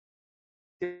settings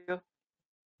here.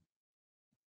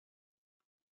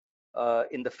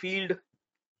 In the field,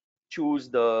 choose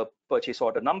the purchase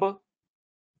order number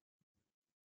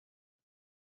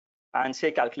and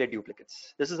say calculate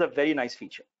duplicates. This is a very nice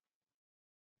feature.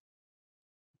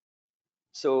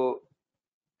 So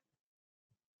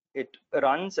it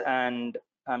runs, and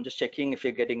I'm just checking if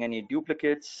you're getting any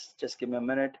duplicates. Just give me a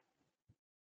minute.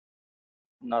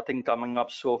 Nothing coming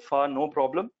up so far, no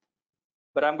problem.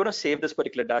 But I'm going to save this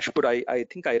particular dashboard. I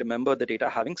think I remember the data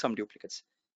having some duplicates.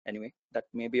 Anyway, that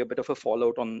may be a bit of a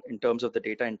fallout in terms of the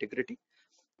data integrity.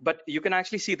 But you can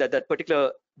actually see that that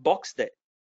particular box there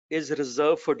is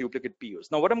reserved for duplicate POs.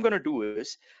 Now, what I'm going to do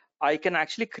is I can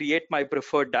actually create my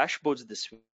preferred dashboards this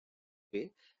way,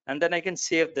 and then I can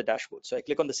save the dashboard. So I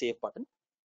click on the save button,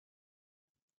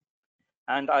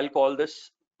 and I'll call this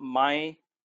my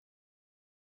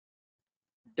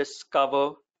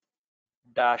discover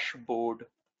dashboard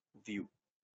view.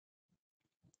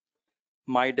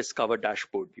 My discover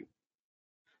dashboard view.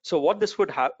 So what this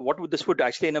would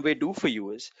actually in a way do for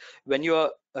you is when you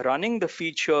are running the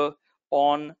feature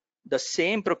on the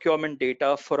same procurement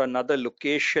data for another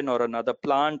location or another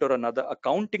plant or another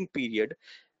accounting period,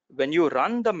 when you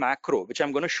run the macro, which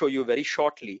I'm going to show you very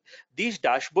shortly, these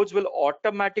dashboards will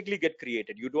automatically get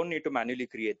created. You don't need to manually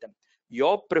create them.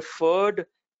 Your preferred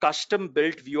custom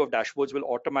built view of dashboards will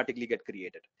automatically get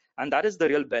created. And that is the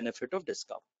real benefit of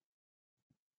Discover.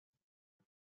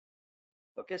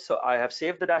 Okay, so I have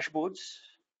saved the dashboards.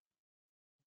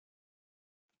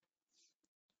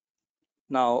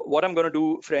 Now, what I'm going to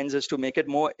do, friends, is to make it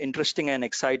more interesting and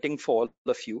exciting for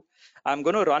all of you. I'm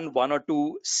going to run one or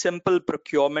two simple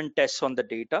procurement tests on the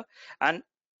data and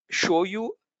show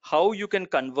you how you can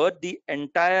convert the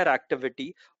entire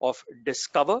activity of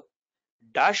discover,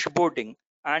 dashboarding,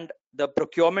 and the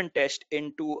procurement test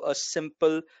into a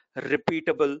simple,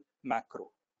 repeatable macro.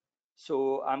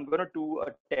 So I'm going to do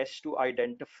a test to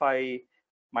identify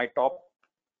my top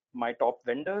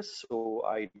vendors. So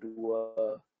I do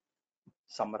a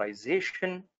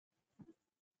summarization.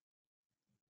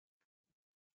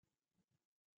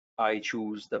 I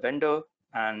choose the vendor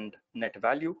and net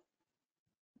value.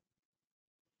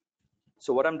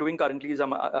 So what I'm doing currently is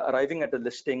I'm arriving at the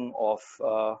listing of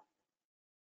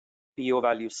PO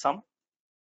value sum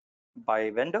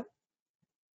by vendor.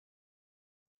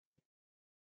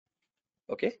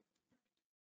 Okay.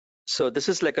 So this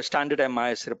is like a standard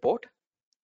MIS report.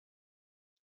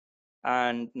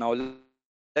 And now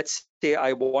let's say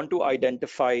I want to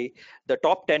identify the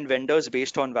top 10 vendors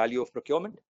based on value of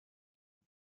procurement.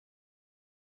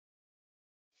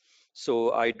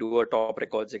 So I do a top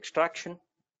records extraction.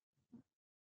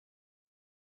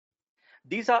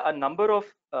 These are a number of,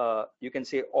 you can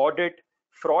say, audit,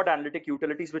 fraud analytic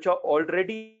utilities, which are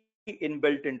already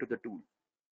inbuilt into the tool.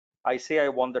 I say I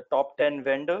want the top 10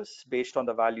 vendors based on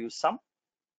the value sum.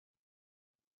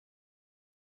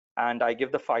 And I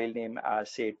give the file name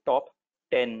as, say, top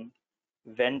 10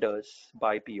 vendors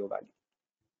by PO value.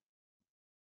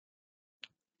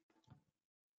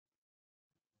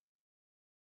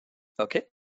 Okay.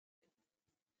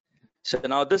 So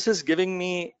now this is giving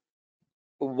me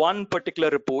one particular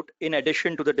report in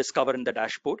addition to the discover in the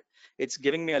dashboard. It's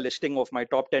giving me a listing of my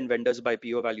top 10 vendors by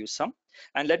PO value sum.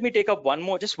 And let me take up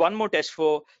just one more test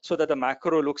so that the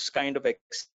macro looks kind of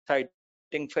exciting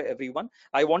accounting for everyone.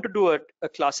 I want to do a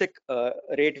classic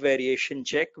rate variation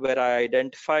check where I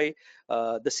identify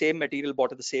the same material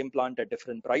bought at the same plant at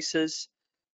different prices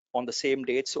on the same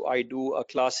date. So I do a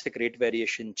classic rate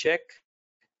variation check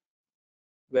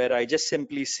where I just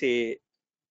simply say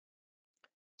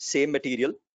same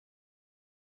material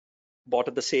bought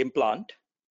at the same plant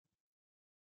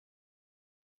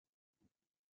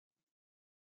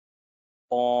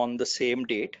on the same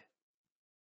date,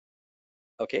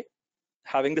 okay,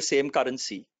 having the same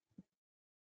currency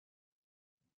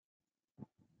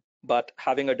but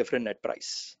having a different net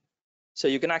price. So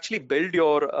you can actually build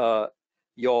your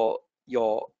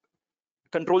your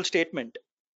control statement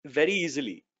very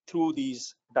easily through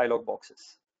these dialog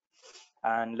boxes.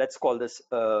 And let's call this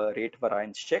rate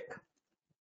variance check.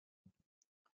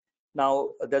 Now,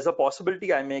 there's a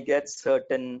possibility I may get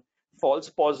certain false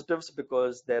positives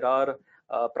because there are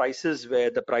prices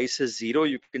where the price is zero.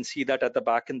 You can see that at the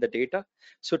back in the data.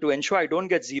 So to ensure I don't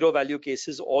get zero value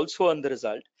cases also on the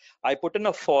result, I put in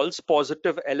a false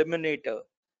positive eliminator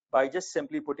by just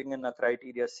simply putting in a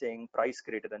criteria saying price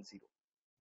greater than zero.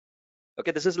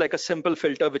 Okay, this is like a simple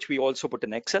filter which we also put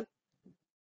in Excel.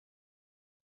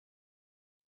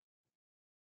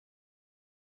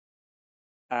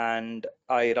 And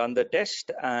I run the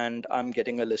test and I'm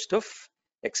getting a list of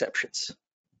exceptions.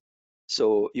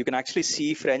 So you can actually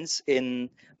see, friends, in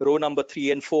row number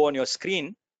 3 and 4 on your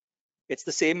screen, it's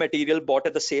the same material bought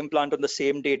at the same plant on the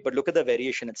same date, but look at the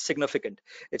variation, it's significant.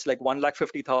 It's like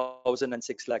 1,50,000 and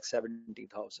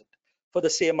 6,70,000 for the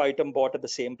same item bought at the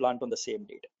same plant on the same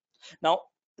date. Now,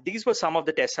 these were some of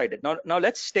the tests I did. Now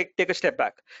let's take a step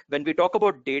back. When we talk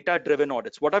about data-driven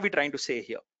audits, what are we trying to say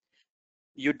here?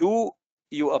 You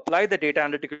apply the data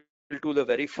analytical tool the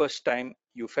very first time,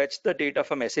 you fetch the data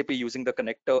from SAP using the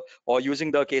connector or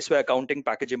using the caseware accounting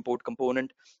package import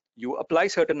component, you apply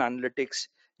certain analytics,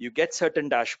 you get certain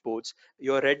dashboards,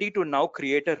 you're ready to now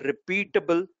create a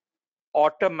repeatable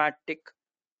automatic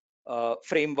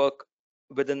framework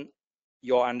within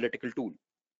your analytical tool.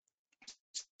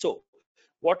 So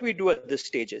what we do at this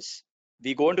stage is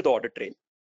we go into the audit trail,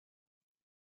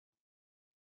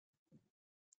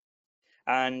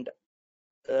 and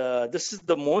this is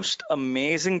the most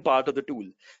amazing part of the tool,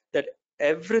 that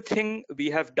everything we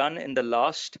have done in the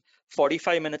last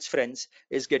 45 minutes, friends,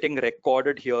 is getting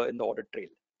recorded here in the audit trail.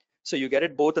 So you get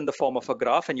it both in the form of a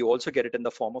graph and you also get it in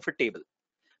the form of a table.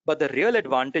 But the real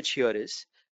advantage here is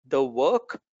the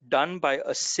work done by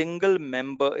a single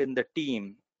member in the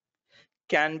team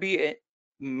can be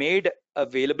made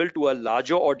available to a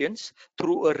larger audience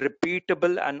through a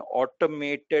repeatable and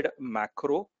automated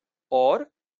macro or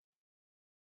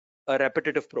a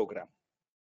repetitive program.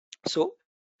 So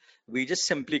we just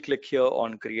simply click here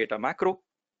on create a macro,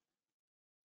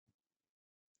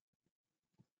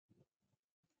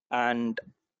 and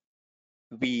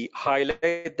we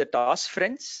highlight the task,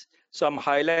 friends. So I'm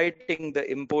highlighting the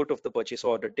import of the purchase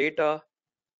order data.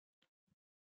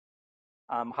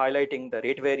 I'm highlighting the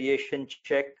rate variation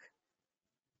check,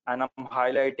 and I'm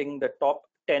highlighting the top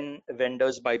 10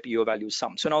 vendors by PO value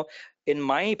sum. So now in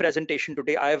my presentation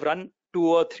today, I've run 2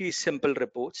 or 3 simple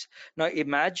reports. Now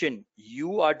imagine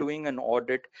you are doing an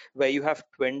audit where you have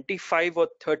 25 or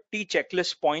 30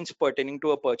 checklist points pertaining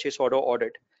to a purchase order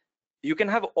audit. You can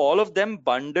have all of them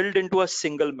bundled into a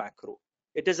single macro.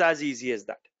 It is as easy as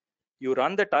that. You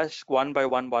run the task one by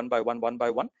one,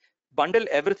 bundle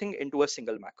everything into a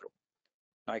single macro.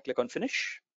 Now I click on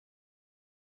finish,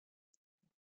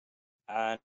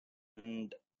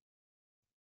 and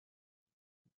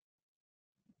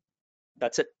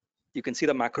that's it. You can see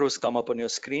the macros come up on your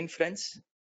screen, friends.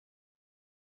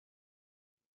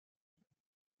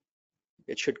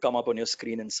 It should come up on your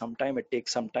screen in some time. It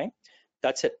takes some time.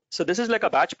 That's it. So this is like a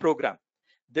batch program.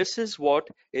 This is what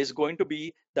is going to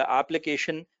be the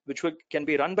application which can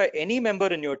be run by any member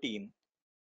in your team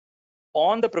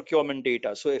on the procurement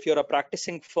data. So if you're a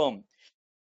practicing firm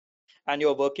and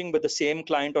you're working with the same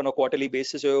client on a quarterly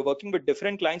basis, or you're working with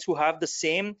different clients who have the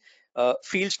same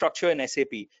field structure in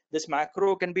SAP, this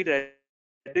macro can be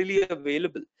readily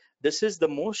available. This is the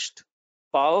most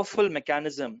powerful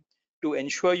mechanism to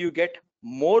ensure you get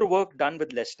more work done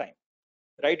with less time,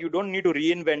 right? You don't need to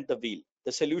reinvent the wheel.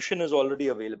 The solution is already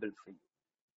available for you.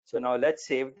 So now let's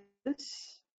save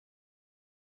this.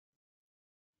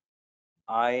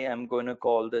 I am going to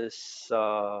call this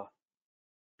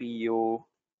PO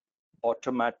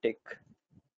automatic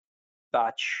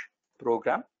batch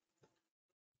program.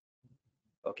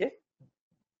 Okay.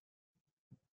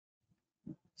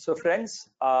 So friends,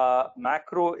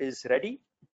 macro is ready.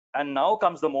 And now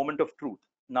comes the moment of truth.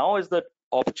 Now is the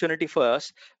opportunity for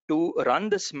us to run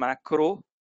this macro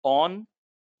on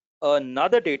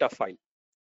another data file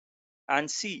and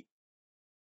see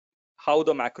how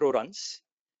the macro runs,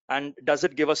 and does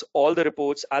it give us all the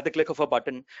reports at the click of a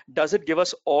button? Does it give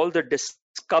us all the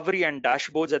discovery and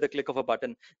dashboards at the click of a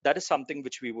button? That is something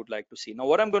which we would like to see. Now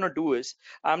what I'm going to do is,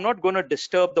 I'm not going to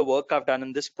disturb the work I've done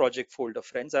in this project folder,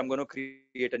 friends. I'm going to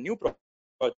create a new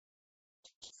project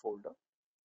folder.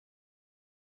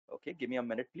 Okay, give me a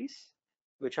minute please,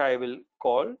 which I will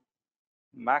call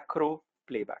macro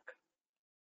playback,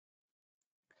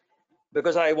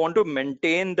 because I want to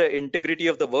maintain the integrity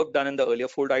of the work done in the earlier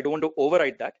folder. I don't want to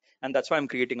overwrite that, and that's why I'm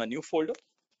creating a new folder.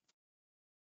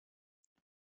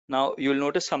 Now you'll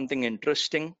notice something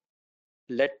interesting.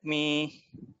 Let me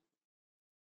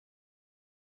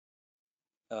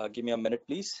give me a minute,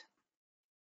 please.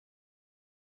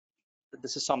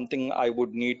 This is something I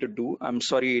would need to do. I'm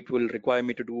sorry, it will require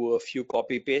me to do a few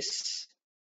copy pastes.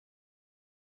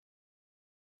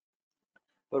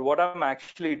 But what I'm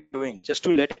actually doing, just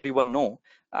to let everyone know,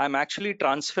 I'm actually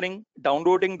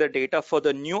downloading the data for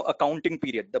the new accounting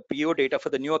period, the PO data for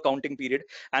the new accounting period,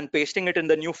 and pasting it in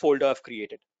the new folder I've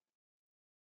created.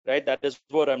 Right, that is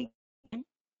what I'm doing.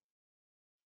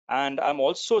 And I'm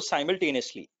also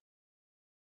simultaneously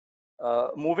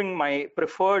moving my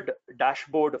preferred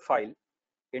dashboard file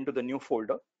into the new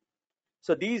folder.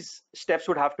 So these steps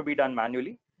would have to be done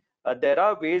manually. There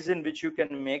are ways in which you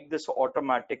can make this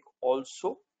automatic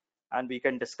also, and we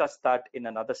can discuss that in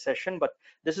another session, but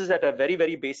this is at a very,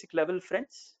 very basic level,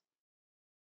 friends.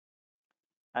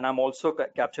 And I'm also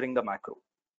capturing the macro.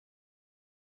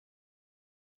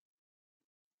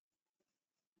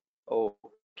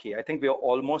 Okay, I think we are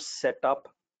almost set up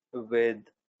with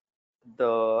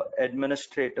the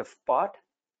administrative part.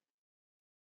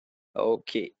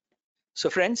 Okay, so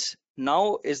friends,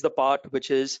 now is the part which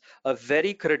is a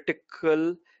very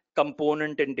critical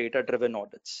component in data-driven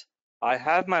audits. I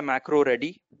have my macro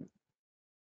ready,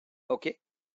 okay,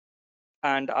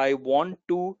 and I want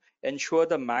to ensure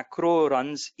the macro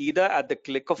runs either at the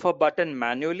click of a button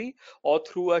manually or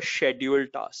through a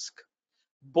scheduled task.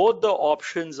 Both the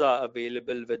options are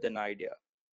available within IDEA.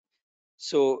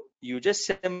 So you just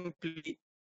simply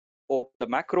open the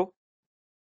macro,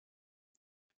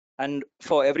 and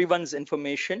for everyone's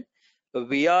information,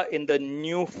 we are in the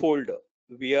new folder.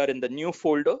 We are in the new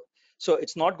folder. So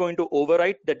it's not going to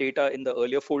overwrite the data in the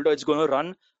earlier folder. It's going to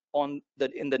run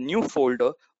in the new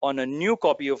folder on a new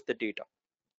copy of the data.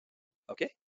 Okay.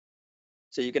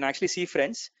 So you can actually see,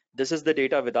 friends, this is the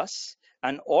data with us.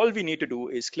 And all we need to do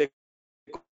is click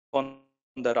on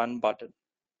the run button,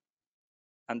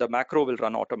 and the macro will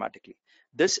run automatically.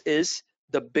 This is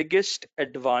the biggest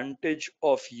advantage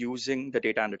of using the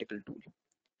data analytical tool.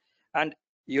 And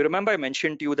you remember I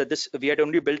mentioned to you that we had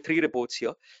only built 3 reports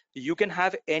here. You can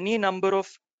have any number of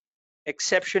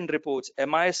exception reports,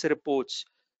 MIS reports,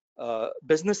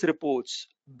 business reports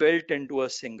built into a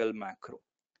single macro.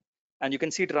 And you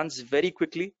can see it runs very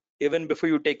quickly, even before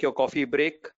you take your coffee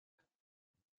break.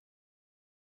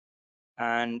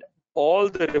 And all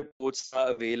the reports are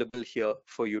available here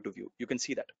for you to view. You can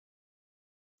see that.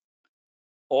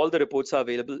 All the reports are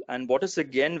available. And what is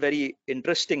again very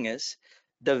interesting is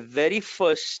the very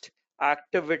first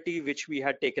activity which we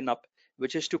had taken up,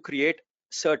 which is to create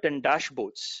certain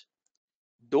dashboards.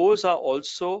 Those are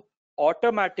also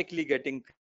automatically getting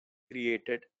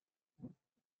created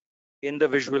in the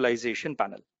visualization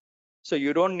panel. So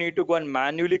you don't need to go and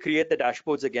manually create the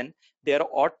dashboards again. They are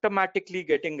automatically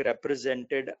getting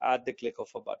represented at the click of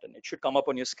a button. It should come up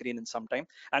on your screen in some time.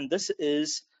 And this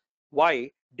is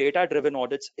why data-driven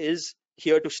audits is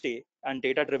here to stay, and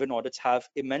data-driven audits have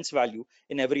immense value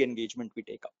in every engagement we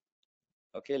take up.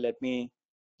 Okay, let me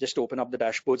just open up the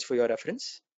dashboards for your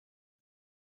reference.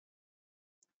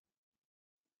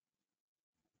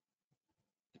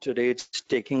 Today it's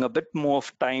taking a bit more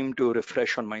of time to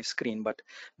refresh on my screen, but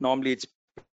normally it's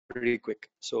pretty quick,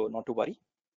 so not to worry.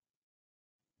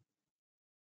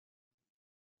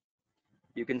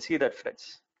 You can see that,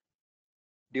 friends.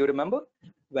 Do you remember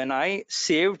when I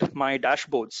saved my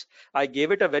dashboards, I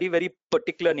gave it a very, very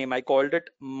particular name. I called it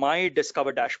my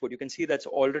Discover dashboard. You can see that's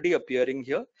already appearing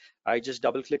here. I just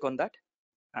double click on that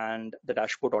and the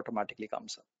dashboard automatically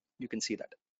comes up. You can see that.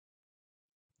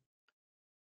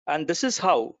 And this is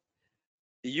how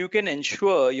you can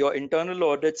ensure your internal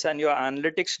audits and your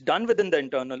analytics done within the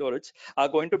internal audits are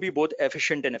going to be both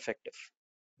efficient and effective.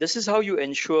 This is how you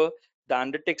ensure the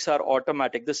analytics are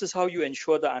automatic. This is how you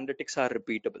ensure the analytics are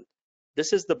repeatable.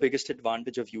 This is the biggest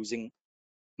advantage of using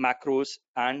macros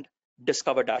and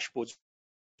discover dashboards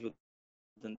within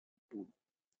the tool.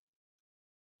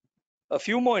 A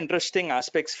few more interesting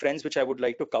aspects, friends, which I would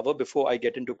like to cover before I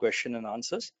get into question and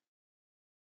answers.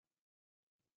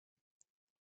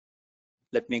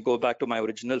 Let me go back to my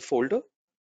original folder.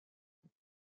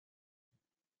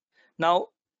 Now,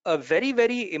 a very,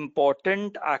 very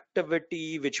important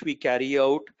activity which we carry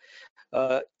out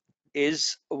uh,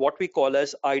 is what we call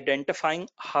as identifying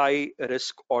high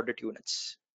risk audit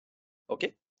units.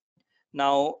 Okay.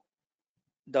 Now,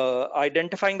 the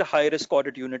identifying the high risk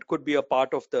audit unit could be a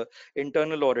part of the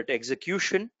internal audit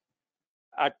execution.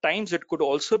 At times, it could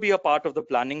also be a part of the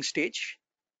planning stage.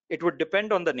 It would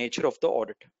depend on the nature of the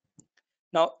audit.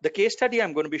 Now, the case study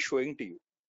I'm going to be showing to you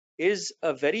is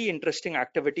a very interesting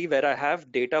activity where I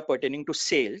have data pertaining to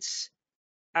sales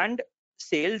and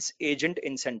sales agent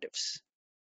incentives.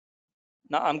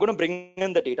 Now I'm going to bring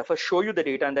in the data, first show you the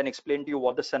data and then explain to you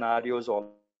what the scenario is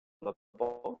all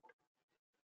about.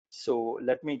 So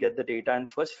let me get the data in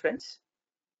first, friends.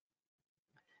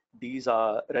 These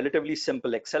are relatively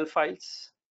simple Excel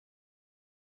files.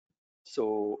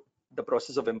 So the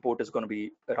process of import is going to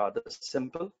be rather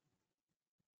simple.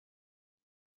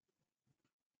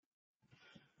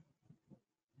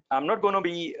 I'm not going to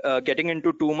be getting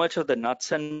into too much of the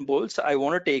nuts and bolts. I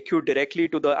want to take you directly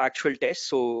to the actual test.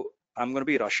 So I'm going to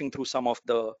be rushing through some of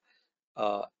the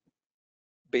uh,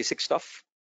 basic stuff.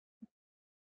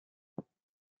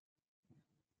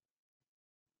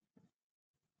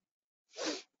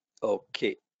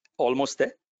 Okay, almost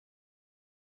there.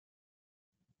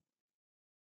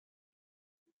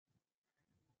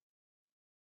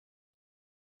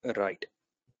 Right.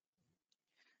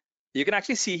 You can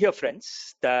actually see here,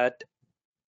 friends, that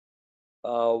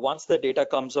once the data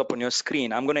comes up on your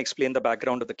screen, I'm going to explain the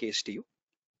background of the case to you.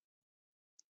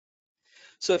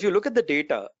 So if you look at the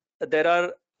data, there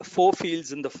are 4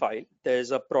 fields in the file.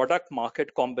 There's a product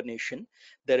market combination,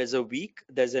 there is a week,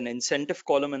 there's an incentive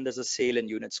column, and there's a sale and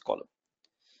units column.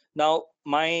 Now,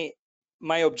 my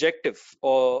objective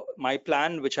or my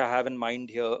plan, which I have in mind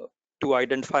here to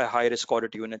identify high risk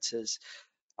audit units is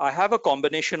I have a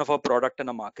combination of a product and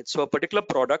a market. So a particular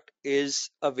product is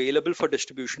available for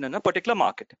distribution in a particular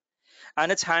market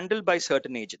and it's handled by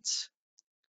certain agents.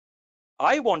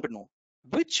 I want to know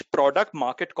which product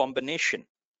market combination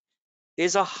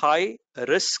is a high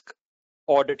risk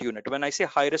audit unit. When I say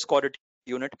high risk audit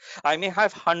unit, I may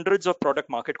have hundreds of product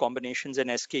market combinations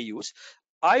and SKUs.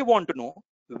 I want to know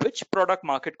which product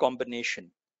market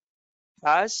combination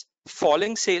has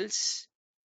falling sales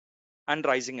and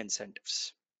rising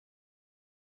incentives.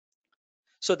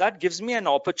 So that gives me an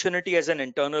opportunity as an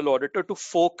internal auditor to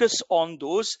focus on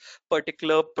those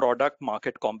particular product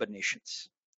market combinations.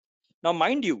 Now,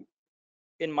 mind you,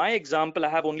 in my example, I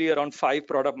have only around 5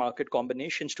 product market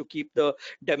combinations to keep the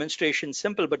demonstration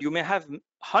simple, but you may have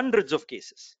hundreds of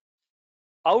cases.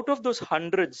 Out of those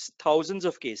hundreds, thousands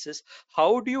of cases,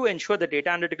 how do you ensure the data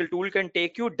analytical tool can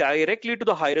take you directly to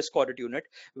the high risk audit unit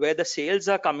where the sales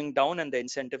are coming down and the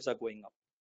incentives are going up?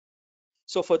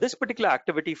 So for this particular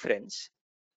activity, friends,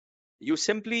 you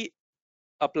simply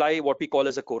apply what we call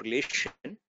as a correlation.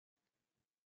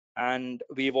 And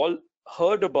we've all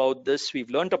heard about this. We've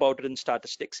learned about it in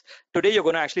statistics. Today, you're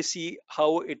going to actually see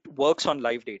how it works on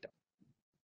live data.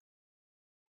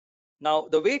 Now,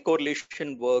 the way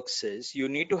correlation works is you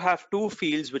need to have 2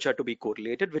 fields which are to be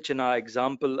correlated, which in our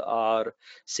example are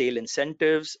sale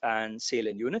incentives and sale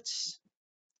in units.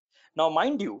 Now,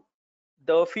 mind you,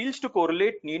 the fields to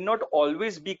correlate need not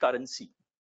always be currency.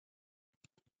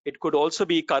 It could also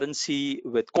be currency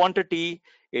with quantity.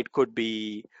 It could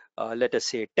be, let us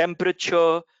say,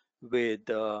 temperature with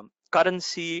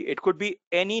currency. It could be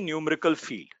any numerical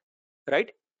field,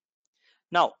 right?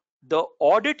 Now, the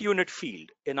audit unit field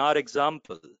in our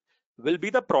example will be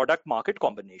the product market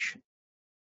combination.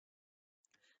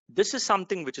 This is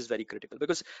something which is very critical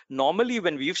because normally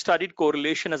when we've studied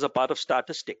correlation as a part of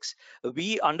statistics,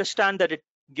 we understand that it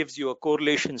gives you a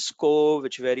correlation score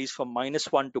which varies from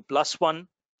 -1 to +1.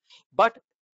 But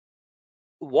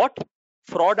what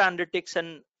fraud analytics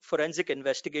and forensic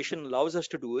investigation allows us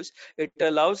to do is it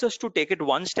allows us to take it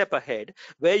one step ahead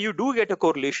where you do get a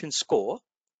correlation score,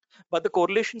 but the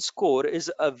correlation score is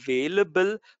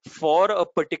available for a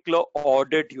particular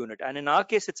audit unit. And in our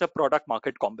case, it's a product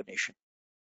market combination.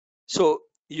 So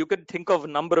you can think of a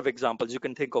number of examples. You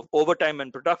can think of overtime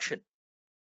and production,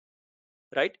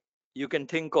 right? You can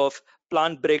think of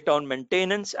plant breakdown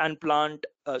maintenance and plant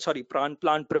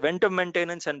preventive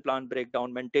maintenance and plant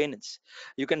breakdown maintenance.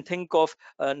 You can think of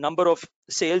a number of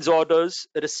sales orders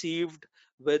received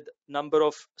with number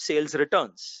of sales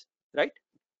returns, right?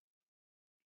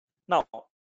 Now,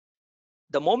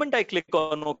 the moment I click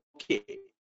on OK,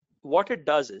 what it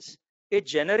does is it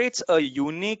generates a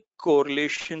unique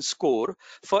correlation score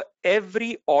for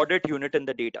every audit unit in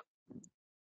the data.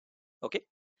 Okay.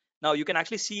 Now you can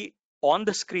actually see on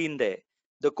the screen there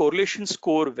the correlation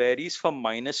score varies from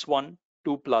 -1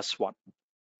 to +1.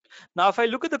 Now, if I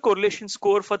look at the correlation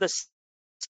score for the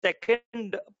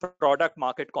second product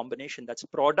market combination, that's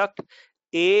product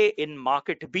A in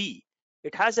market B,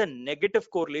 it has a negative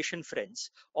correlation, friends,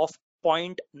 of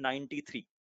 0.93.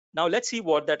 Now, let's see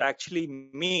what that actually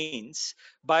means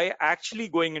by actually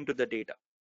going into the data.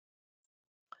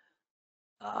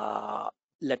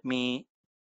 Let me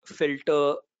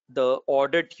filter the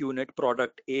audit unit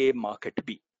product A market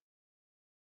B.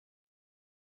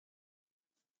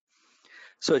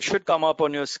 So it should come up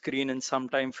on your screen in some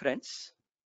time, friends.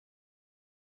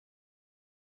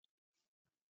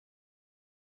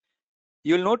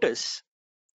 You'll notice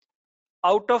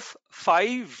out of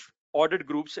 5 audit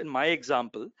groups in my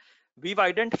example, we've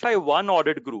identified one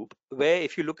audit group where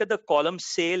if you look at the column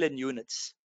sale in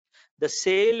units, the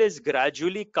sale is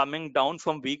gradually coming down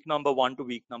from week number 1 to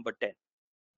week number 10.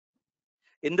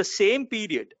 In the same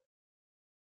period,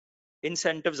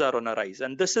 incentives are on a rise.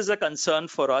 And this is a concern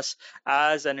for us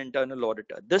as an internal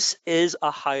auditor. This is a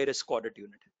high risk audit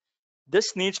unit.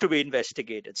 This needs to be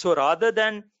investigated. So rather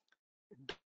than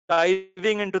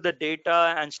diving into the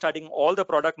data and studying all the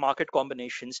product market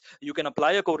combinations, you can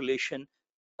apply a correlation,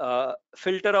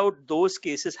 filter out those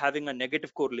cases having a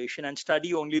negative correlation, and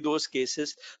study only those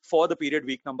cases for the period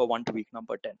week number 1 to week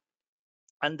number 10.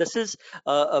 And this is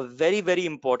a very, very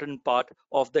important part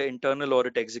of the internal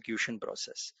audit execution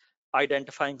process,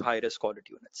 identifying high risk audit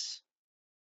units.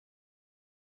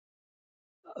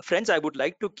 Friends, I would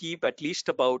like to keep at least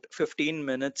about 15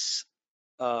 minutes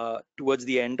towards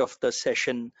the end of the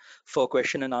session for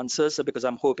question and answers, because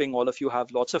I'm hoping all of you have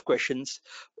lots of questions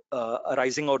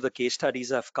arising out of the case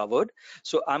studies I've covered.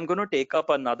 So I'm going to take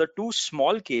up another 2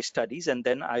 small case studies, and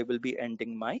then I will be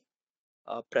ending my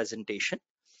presentation.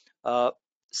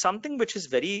 Something which is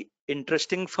very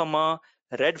interesting from a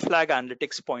red flag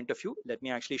analytics point of view. Let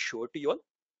me actually show it to you all.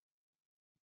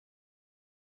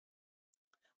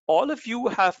 All of you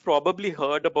have probably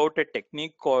heard about a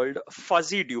technique called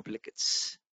fuzzy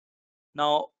duplicates.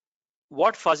 Now,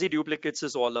 what fuzzy duplicates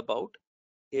is all about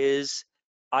is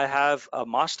I have a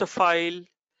master file,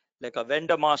 like a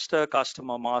vendor master,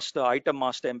 customer master, item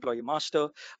master, employee master.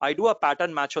 I do a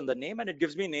pattern match on the name, and it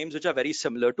gives me names which are very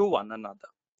similar to one another.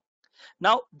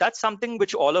 Now, that's something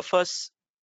which all of us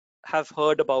have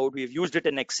heard about. We've used it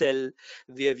in Excel.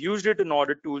 We have used it in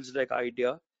audit tools like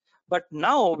Idea. But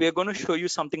now we're going to show you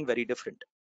something very different.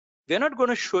 We're not going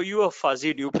to show you a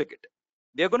fuzzy duplicate.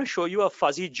 We're going to show you a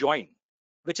fuzzy join,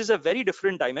 which is a very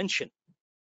different dimension.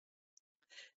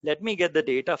 Let me get the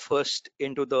data first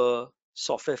into the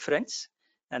software, friends,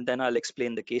 and then I'll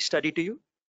explain the case study to you.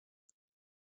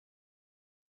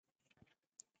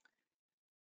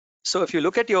 So if you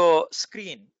look at your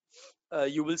screen,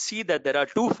 you will see that there are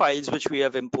 2 files which we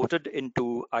have imported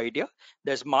into Idea.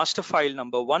 There's master file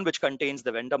number 1, which contains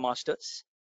the vendor masters,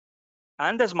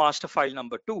 and there's master file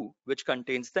number 2, which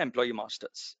contains the employee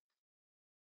masters.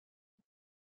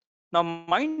 Now,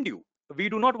 mind you, we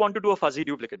do not want to do a fuzzy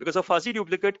duplicate, because a fuzzy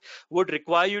duplicate would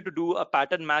require you to do a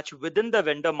pattern match within the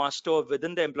vendor master or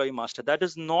within the employee master. That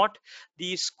is not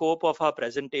the scope of our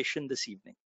presentation this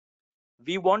evening.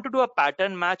 We want to do a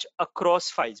pattern match across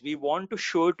files. We want to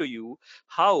show to you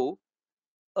how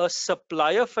a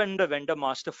supplier from the vendor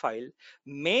master file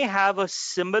may have a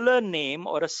similar name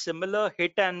or a similar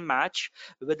hit and match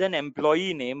with an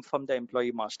employee name from the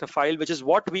employee master file, which is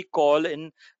what we call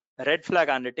in red flag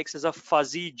analytics as a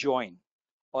fuzzy join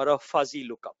or a fuzzy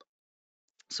lookup.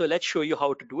 So let's show you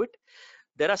how to do it.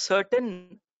 There are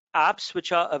certain apps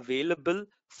which are available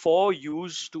for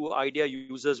use to Idea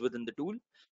users within the tool.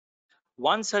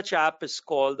 One such app is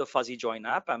called the fuzzy join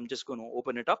app. I'm just going to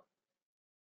open it up.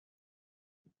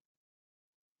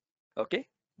 Okay,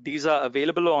 these are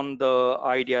available on the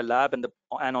Idea Lab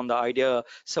and on the Idea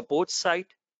support site.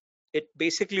 It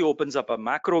basically opens up a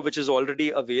macro which is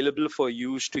already available for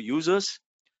use to users.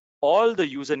 All the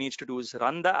user needs to do is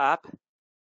run the app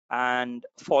and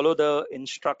follow the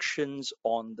instructions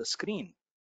on the screen.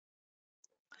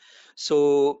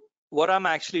 So what I'm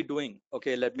actually doing,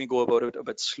 okay, let me go about it a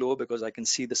bit slow because I can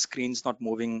see the screen's not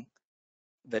moving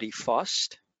very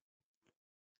fast.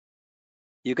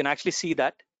 You can actually see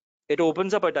that. It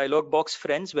opens up a dialog box,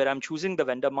 friends, where I'm choosing the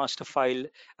vendor master file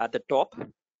at the top.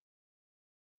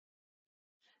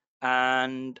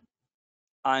 And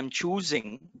I'm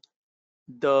choosing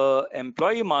the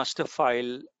employee master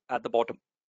file at the bottom.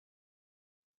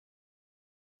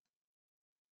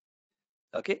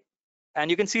 Okay.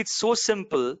 And you can see it's so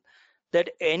simple that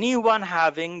anyone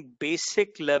having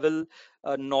basic level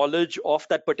knowledge of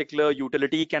that particular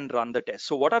utility can run the test.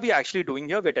 So what are we actually doing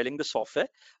here? We're telling the software,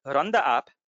 run the app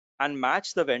and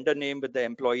match the vendor name with the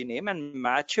employee name and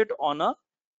match it on a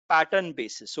pattern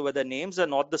basis. So where the names are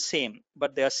not the same,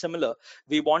 but they are similar,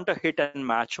 we want a hit and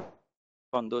match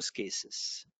on those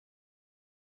cases.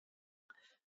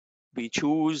 We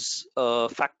choose a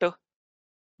factor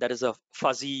that is a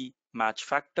fuzzy match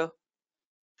factor.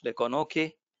 Click on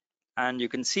OK. And you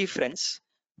can see, friends,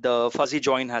 the fuzzy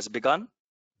join has begun.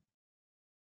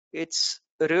 It's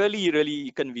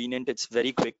really convenient. It's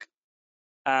very quick.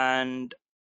 And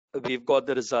we've got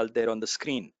the result there on the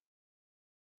screen.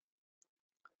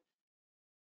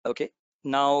 Okay.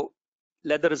 Now,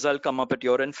 let the result come up at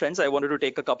your end, friends. I wanted to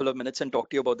take a couple of minutes and talk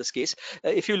to you about this case.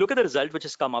 If you look at the result which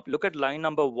has come up, look at line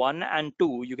number 1 and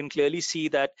 2. You can clearly see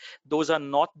that those are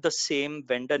not the same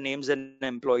vendor names and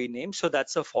employee names. So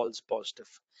that's a false positive.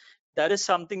 That is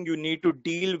something you need to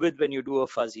deal with when you do a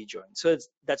fuzzy join. So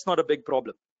that's not a big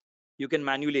problem. You can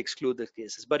manually exclude the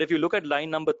cases. But if you look at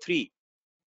line number 3,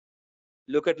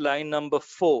 look at line number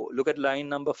 4, look at line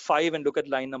number 5, and look at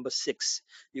line number 6,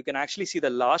 you can actually see the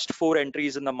last 4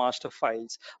 entries in the master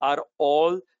files are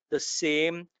all the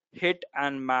same hit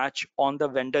and match on the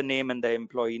vendor name and the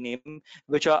employee name,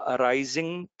 which are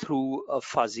arising through a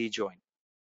fuzzy join.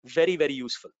 Very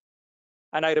useful.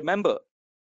 And I remember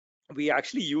we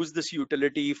actually use this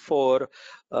utility for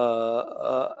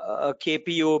a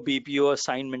KPO BPO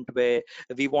assignment where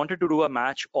we wanted to do a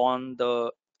match on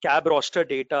the cab roster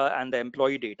data and the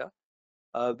employee data.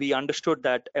 We understood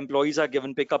that employees are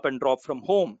given pickup and drop from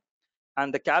home,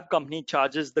 and the cab company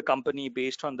charges the company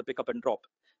based on the pickup and drop.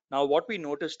 Now, what we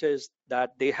noticed is that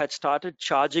they had started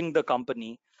charging the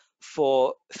company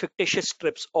for fictitious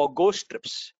trips or ghost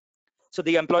trips. So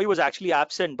the employee was actually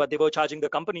absent, but they were charging the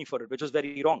company for it, which was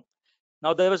very wrong.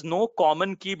 Now, there was no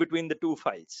common key between the two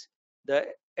files. The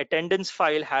attendance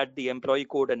file had the employee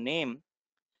code and name,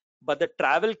 but the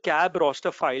travel cab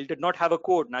roster file did not have a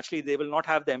code. Naturally, they will not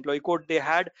have the employee code. They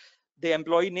had the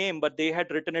employee name, but they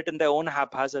had written it in their own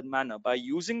haphazard manner. By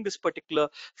using this particular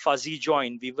fuzzy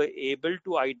join, we were able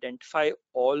to identify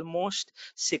almost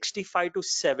 65 to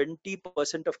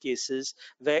 70% of cases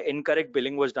where incorrect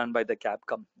billing was done by the cab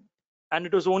company. And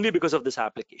it was only because of this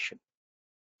application.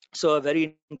 So a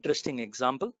very interesting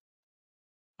example.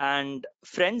 And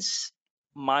friends,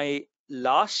 my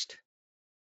last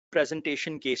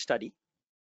presentation case study,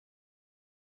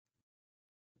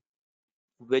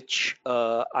 which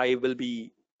I will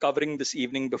be covering this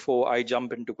evening before I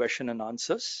jump into question and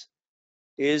answers,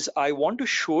 is I want to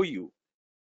show you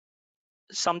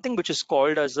something which is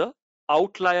called as a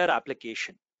outlier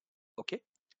application. Okay.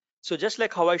 So just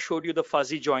like how I showed you the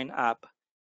fuzzy join app,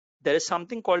 there is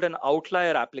something called an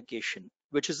outlier application,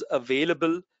 which is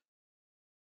available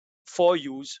for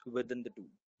use within the tool.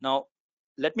 Now,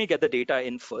 let me get the data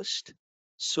in first.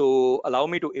 So allow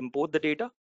me to import the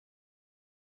data.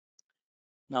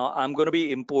 Now I'm going to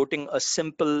be importing a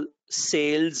simple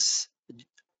sales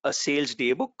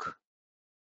daybook.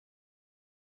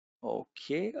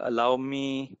 Okay, allow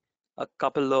me a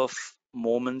couple of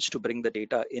moments to bring the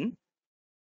data in.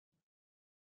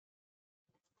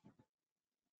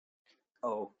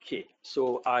 Okay,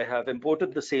 so I have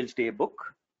imported the sales daybook.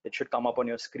 It should come up on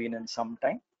your screen in some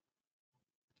time.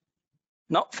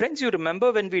 Now, friends, you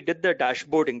remember when we did the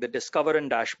dashboarding, the discover and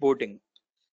dashboarding,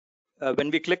 when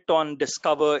we clicked on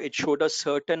discover, it showed us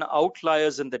certain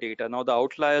outliers in the data. Now the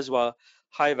outliers were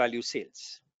high value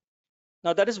sales.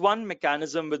 Now that is one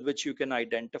mechanism with which you can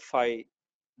identify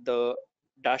the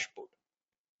dashboard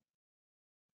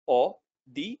or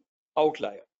the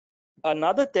outlier.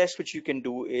 Another test which you can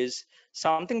do is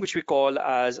something which we call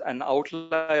as an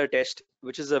outlier test,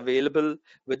 which is available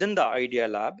within the Idea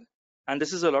Lab. And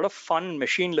this is a lot of fun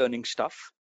machine learning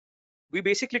stuff. We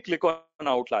basically click on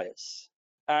outliers,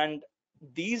 and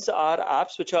these are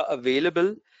apps which are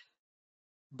available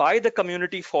by the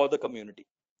community for the community,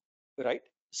 right?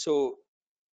 So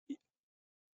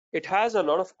it has a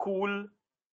lot of cool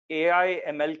AI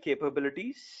ML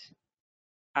capabilities,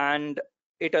 and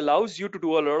it allows you to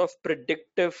do a lot of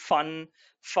predictive, fun,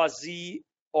 fuzzy,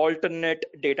 alternate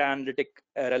data analytic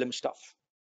RLM stuff.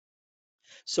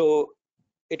 So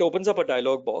it opens up a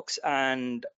dialog box,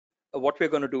 and what we're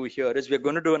going to do here is we're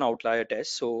going to do an outlier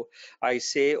test. So I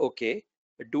say, okay,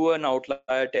 do an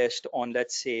outlier test on,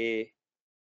 let's say,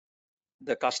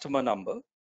 the customer number.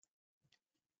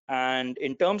 And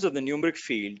in terms of the numeric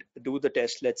field, do the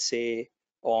test, let's say,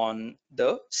 on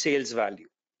the sales value.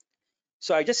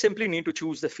 So I just simply need to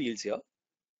choose the fields here.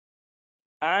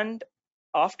 And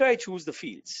after I choose the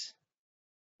fields,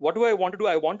 what do I want to do?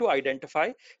 I want to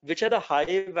identify which are the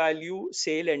high value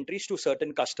sale entries to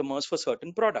certain customers for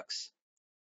certain products.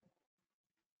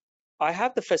 I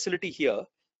have the facility here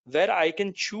where I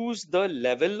can choose the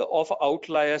level of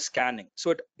outlier scanning.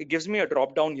 So it gives me a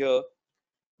drop down here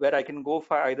where I can go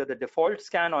for either the default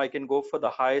scan or I can go for the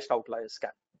highest outlier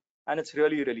scan. And it's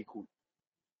really, really cool.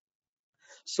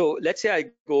 So let's say I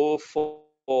go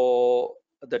for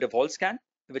the default scan,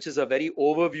 which is a very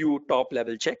overview top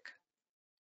level check.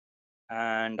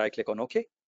 And I click on OK.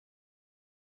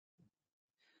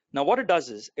 Now what it does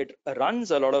is it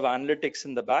runs a lot of analytics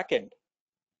in the back end,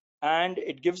 and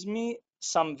it gives me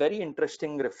some very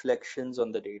interesting reflections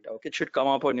on the data. Okay, it should come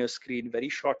up on your screen very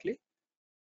shortly.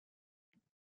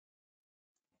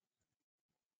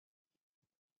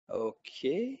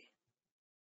 Okay,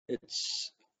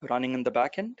 it's running in the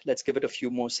back end. Let's give it a few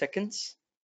more seconds.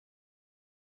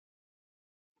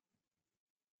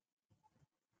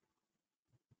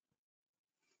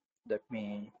 Let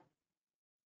me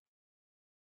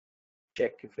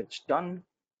check if it's done.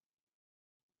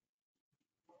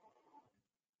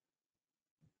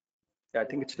 Yeah, I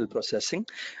think it's still processing.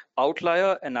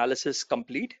 Outlier analysis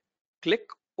complete. Click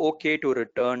OK to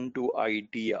return to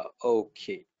idea.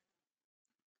 Okay.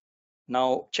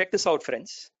 Now check this out,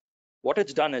 friends. What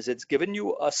it's done is it's given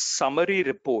you a summary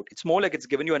report. It's more like it's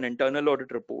given you an internal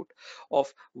audit report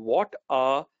of what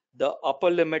are the upper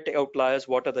limit outliers,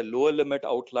 what are the lower limit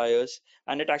outliers,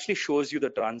 and it actually shows you the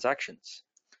transactions.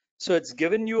 So it's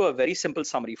given you a very simple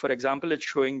summary. For example, it's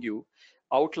showing you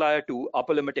outlier to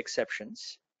upper limit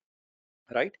exceptions,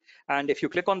 right? And if you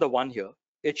click on the one here,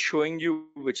 it's showing you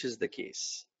which is the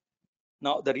case.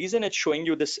 Now, the reason it's showing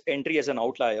you this entry as an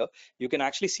outlier, you can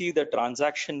actually see the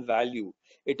transaction value.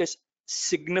 It is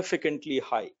significantly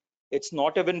high. It's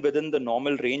not even within the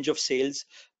normal range of sales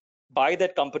by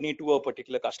that company to a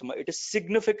particular customer. It is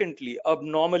significantly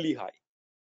abnormally high.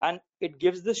 And it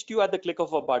gives this to you at the click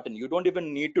of a button. You don't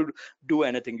even need to do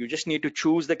anything. You just need to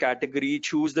choose the category,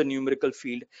 choose the numerical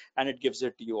field, and it gives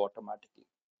it to you automatically.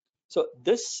 So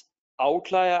this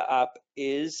outlier app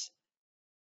is,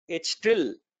 it's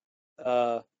still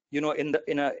in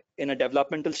a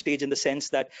developmental stage, in the sense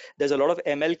that there's a lot of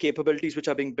ML capabilities which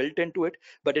are being built into it,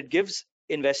 but it gives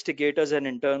investigators and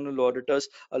internal auditors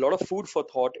a lot of food for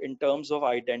thought in terms of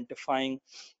identifying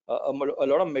a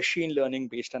lot of machine learning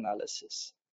based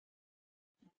analysis.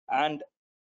 And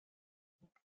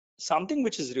something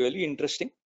which is really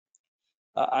interesting,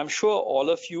 I'm sure all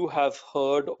of you have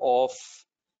heard of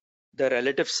the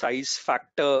relative size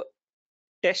factor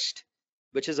test,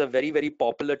 which is a very, very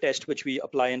popular test which we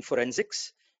apply in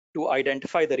forensics to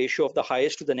identify the ratio of the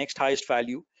highest to the next highest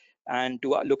value, and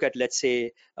to look at, let's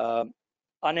say,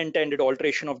 unintended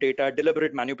alteration of data,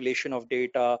 deliberate manipulation of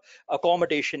data,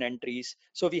 accommodation entries.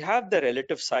 So we have the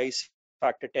relative size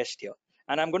factor test here,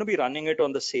 and I'm going to be running it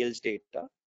on the sales data.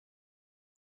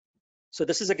 So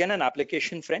this is again an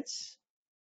application, friends.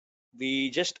 We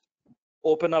just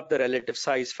open up the relative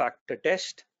size factor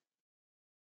test,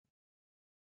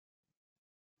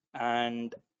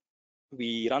 and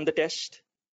we run the test.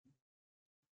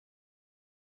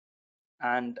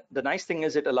 And the nice thing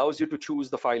is it allows you to choose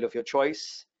the file of your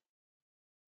choice.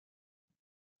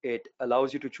 It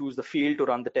allows you to choose the field to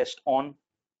run the test on.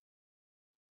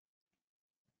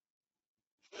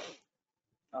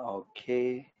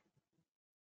 Okay.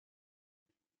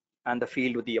 And the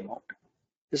field with the amount.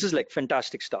 This is like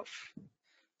fantastic stuff.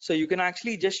 So you can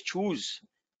actually just choose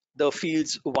the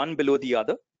fields one below the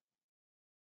other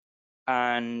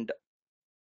and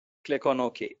click on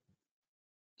OK.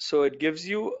 So it gives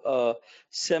you a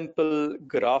simple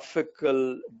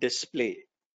graphical display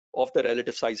of the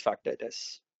relative size factor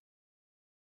test.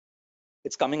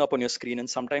 It's coming up on your screen in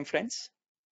some time, friends.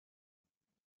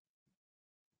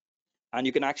 And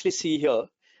you can actually see here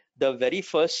the very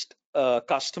first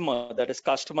customer, that is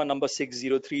customer number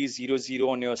 60300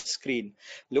 on your screen.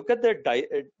 Look at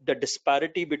the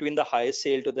disparity between the highest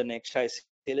sale to the next highest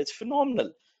sale. It's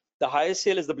phenomenal. The highest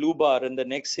sale is the blue bar, and the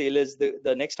next sale is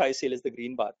the next highest sale is the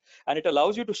green bar. And it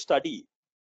allows you to study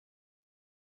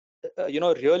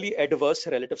really adverse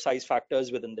relative size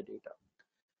factors within the data.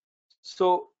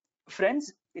 So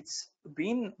friends, it's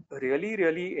been really,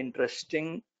 really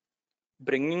interesting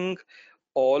bringing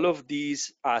all of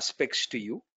these aspects to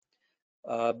you.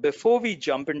 Before we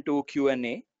jump into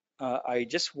Q&A, I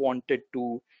just wanted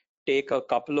to take a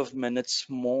couple of minutes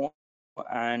more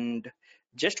and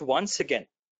just once again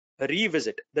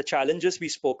revisit the challenges we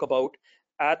spoke about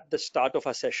at the start of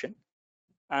our session.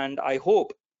 And I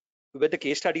hope with the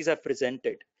case studies I've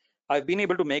presented, I've been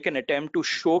able to make an attempt to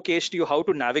showcase to you how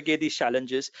to navigate these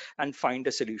challenges and find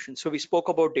a solution. So we spoke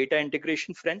about data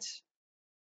integration, friends,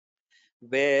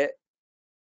 where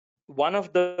one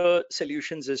of the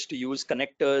solutions is to use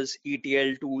connectors,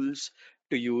 ETL tools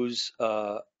to use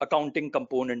accounting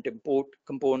component import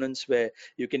components where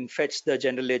you can fetch the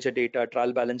general ledger data,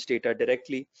 trial balance data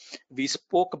directly. We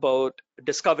spoke about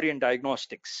discovery and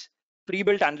diagnostics,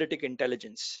 pre-built analytic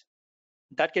intelligence.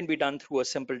 That can be done through a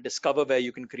simple discover where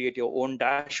you can create your own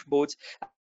dashboards,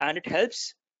 and it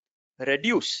helps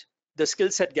reduce the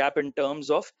skill set gap in terms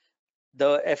of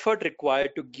the effort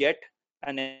required to get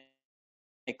an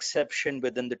exception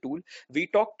within the tool. We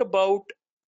talked about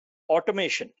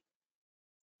automation.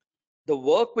 The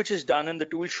work which is done in the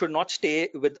tool should not stay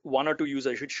with one or two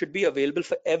users. It should be available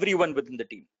for everyone within the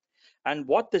team. And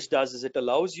what this does is it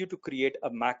allows you to create a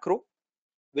macro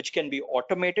which can be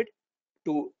automated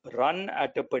to run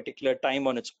at a particular time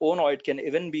on its own, or it can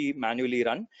even be manually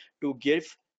run to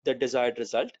give the desired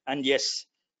result. And yes,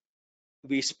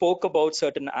 we spoke about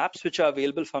certain apps which are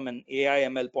available from an AI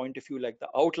ML point of view, like the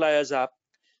Outliers app,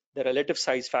 the Relative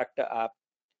Size Factor app,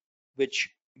 which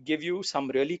give you some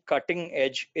really cutting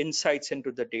edge insights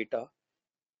into the data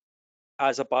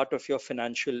as a part of your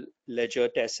financial ledger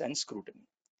tests and scrutiny.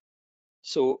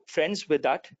 So friends, with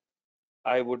that,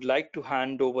 I would like to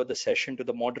hand over the session to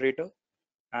the moderator,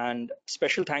 and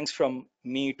special thanks from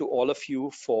me to all of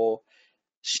you for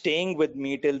staying with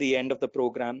me till the end of the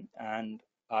program. And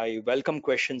I welcome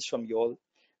questions from you all,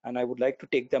 and I would like to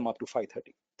take them up to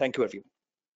 5:30. Thank you, everyone.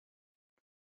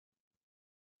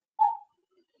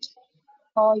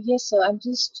 Yes, sir. I'm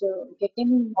just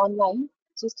getting online.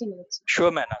 Just a minute, sir.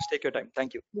 Sure, Manas, take your time.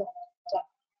 Thank you. Yeah. Yeah.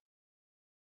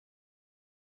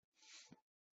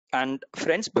 And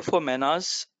friends, before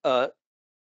Manas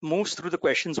moves through the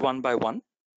questions one by one,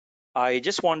 I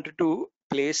just wanted to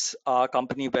place our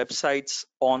company websites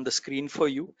on the screen for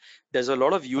you. There's a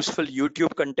lot of useful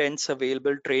YouTube contents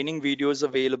available, training videos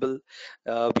available.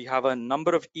 We have a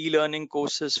number of e-learning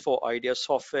courses for Idea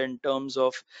Software in terms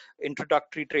of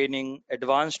introductory training,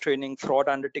 advanced training, fraud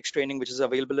analytics training, which is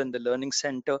available in the Learning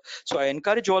Center. So I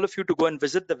encourage all of you to go and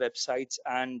visit the websites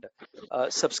and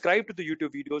subscribe to the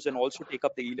YouTube videos and also take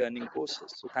up the e-learning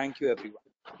courses. So thank you, everyone.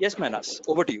 Yes, Manas,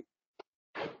 over to you.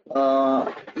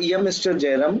 Yeah, Mr.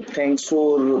 Jairam, thanks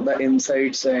for the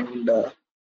insights and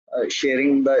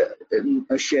sharing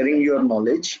your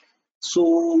knowledge.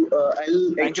 So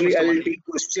Thank you, Mr. I'll Mandeep. take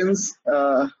questions.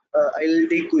 I'll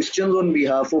take questions on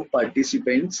behalf of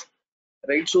participants,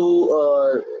 right?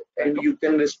 So and Welcome. you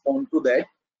can respond to that.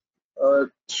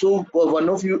 One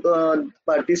of you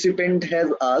participant has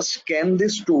asked, can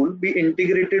this tool be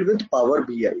integrated with Power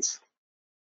BIs?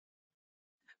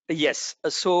 Yes,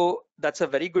 so that's a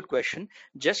very good question.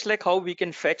 Just like how we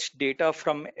can fetch data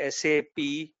from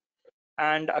SAP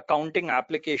and accounting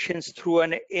applications through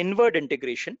an inward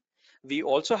integration, we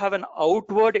also have an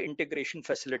outward integration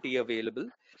facility available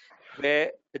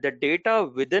where the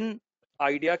data within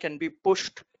IDEA can be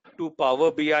pushed to Power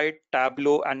BI,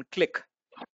 Tableau, and Click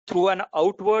through an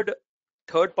outward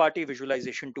third-party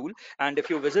visualization tool. And if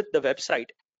you visit the website,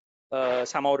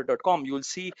 samaudit.com, you'll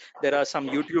see there are some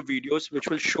YouTube videos which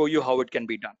will show you how it can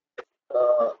be done.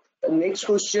 Uh, Next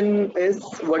question is,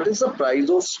 what is the price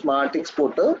of Smart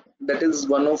Exporter? That is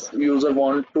one of user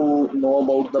want to know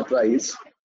about the price.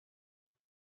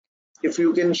 If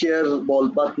you can share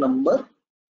ballpark number.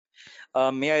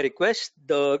 May I request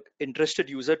the interested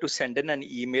user to send in an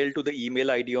email to the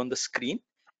email ID on the screen,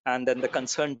 and then the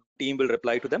concerned team will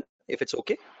reply to them if it's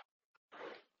okay.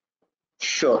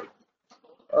 Sure.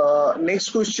 Next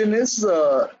question is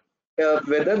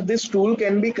whether this tool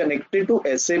can be connected to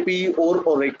SAP or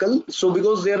Oracle. So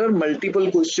because there are multiple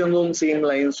questions on same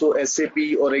line, so SAP,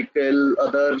 Oracle,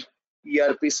 other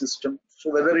ERP system.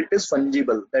 So whether it is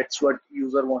fungible, that's what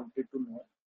user wanted to know.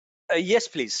 Yes,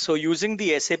 please. So using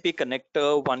the SAP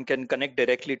connector, one can connect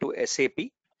directly to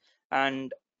SAP,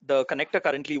 and the connector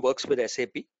currently works with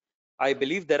SAP. I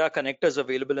believe there are connectors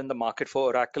available in the market for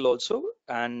Oracle also,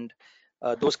 and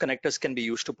those connectors can be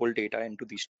used to pull data into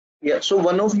these. Yeah, so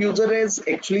one of user has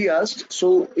actually asked,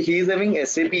 so he is having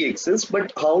SAP access,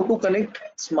 but how to connect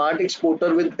Smart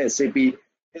Exporter with SAP?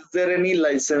 Is there any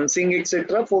licensing,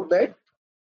 etc. for that?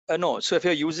 No, so if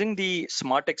you're using the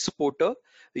Smart Exporter,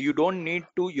 you don't need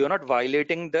to, you're not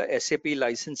violating the SAP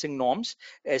licensing norms.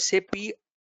 SAP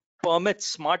permits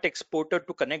Smart Exporter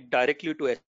to connect directly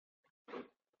to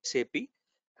SAP,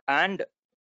 and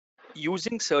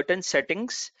using certain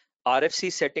settings,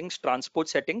 RFC settings, transport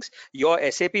settings, your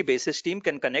SAP basis team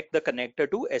can connect the connector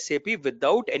to SAP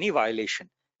without any violation.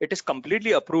 It is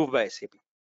completely approved by SAP.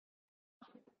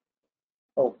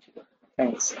 Okay,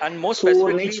 thanks. And more So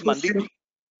specifically, next question.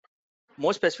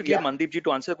 Yeah, Mandeep ji,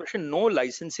 to answer the question, no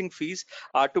licensing fees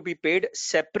are to be paid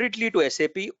separately to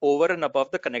SAP over and above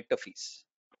the connector fees.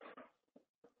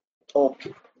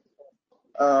 okay.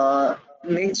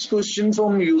 next question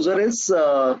from user is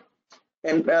so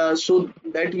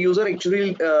that user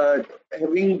actually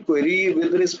having query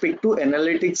with respect to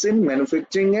analytics in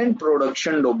manufacturing and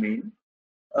production domain,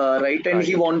 right? And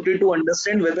he Right. wanted to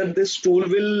understand whether this tool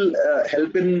will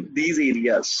help in these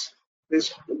areas.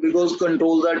 This because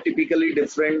controls are typically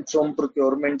different from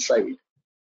procurement side.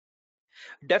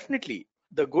 Definitely.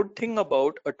 The good thing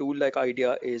about a tool like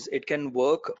Idea is it can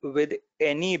work with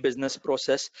any business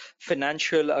process,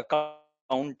 financial,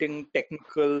 accounting,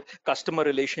 technical, customer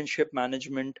relationship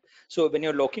management. So when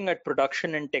you're looking at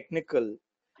production and technical,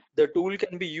 the tool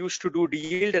can be used to do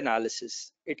yield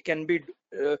analysis. It can be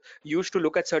used to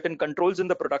look at certain controls in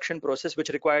the production process which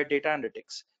require data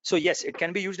analytics. So yes, it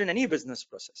can be used in any business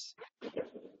process.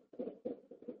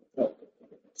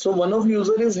 So one of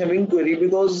user is having query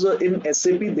because in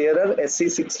SAP there are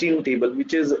SC16 table,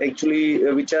 which is actually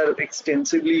which are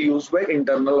extensively used by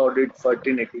internal audit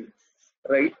fraternity,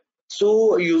 right?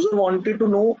 So user wanted to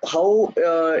know how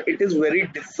it is very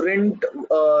different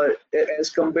as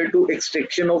compared to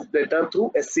extraction of data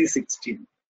through SC16.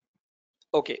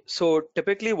 Okay, so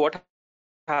typically what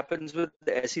happens with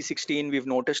SE16 we've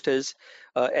noticed is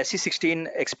SE16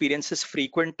 experiences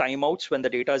frequent timeouts when the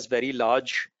data is very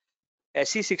large.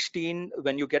 SE16,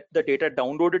 when you get the data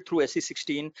downloaded through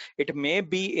SE16, it may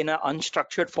be in an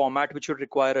unstructured format which would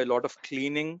require a lot of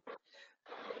cleaning.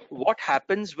 What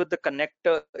happens with the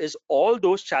connector is all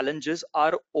those challenges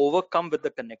are overcome with the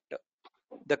connector.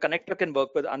 The connector can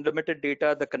work with unlimited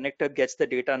data. The connector gets the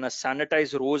data in a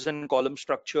sanitized rows and column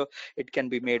structure. It can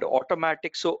be made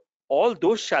automatic. So all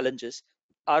those challenges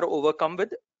are overcome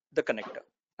with the connector.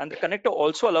 And the connector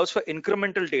also allows for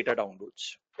incremental data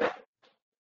downloads.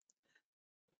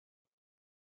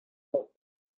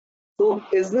 So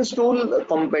is this tool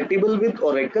compatible with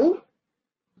Oracle?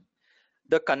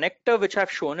 The connector which I've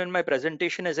shown in my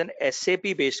presentation is an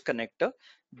SAP based connector.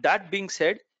 That being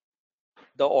said,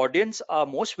 the audience are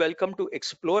most welcome to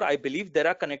explore. I believe there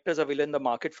are connectors available in the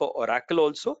market for Oracle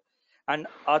also and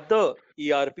other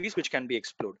ERPs which can be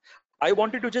explored. I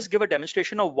wanted to just give a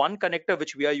demonstration of one connector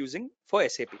which we are using for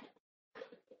SAP.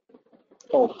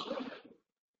 Oh.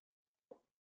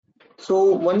 So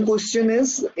one question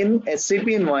is in SAP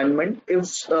environment, if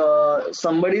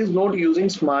somebody is not using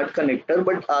smart connector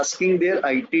but asking their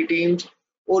IT teams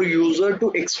or user to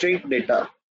extract data,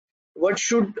 what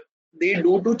should they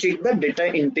do to check the data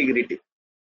integrity?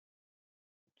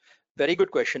 Very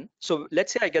good question. So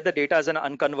let's say I get the data as an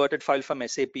unconverted file from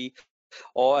SAP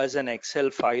or as an Excel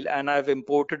file and I've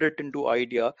imported it into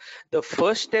Idea. The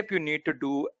first step you need to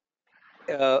do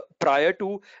prior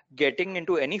to getting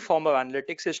into any form of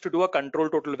analytics is to do a control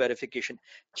total verification.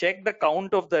 Check the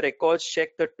count of the records,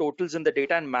 check the totals in the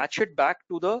data and match it back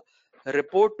to the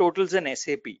report totals in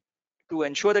SAP to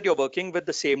ensure that you're working with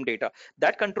the same data.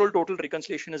 That control total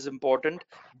reconciliation is important.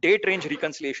 Date range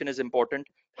reconciliation is important.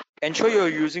 Ensure you're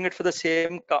using it for the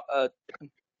same,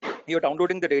 you're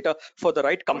downloading the data for the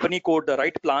right company code, the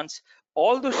right plants.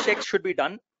 All those checks should be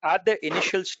done at the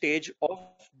initial stage of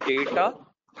data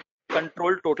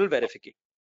control total verification.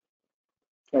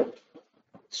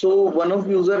 So one of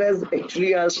user has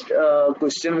actually asked a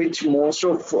question which most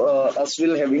of us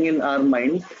will having in our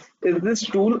mind. Is this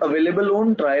tool available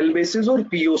on trial basis or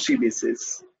POC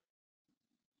basis?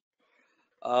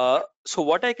 So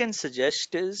what I can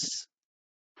suggest is,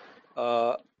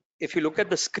 if you look at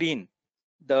the screen,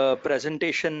 the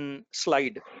presentation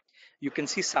slide, you can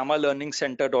see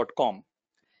samalearningcenter.com.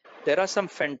 There are some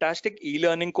fantastic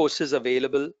e-learning courses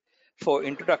available for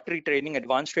introductory training,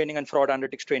 advanced training, and fraud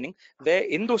analytics training, where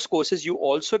in those courses you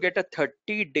also get a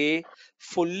 30-day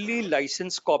fully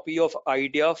licensed copy of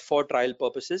Idea for trial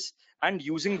purposes and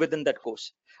using within that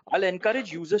course. I'll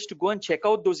encourage users to go and check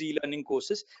out those e-learning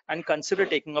courses and consider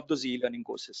taking up those e-learning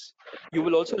courses. You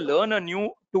will also learn a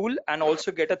new tool and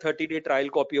also get a 30-day trial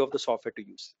copy of the software to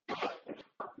use.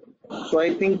 So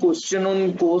I think question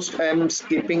on cost I am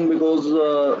skipping because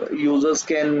users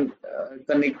can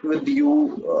connect with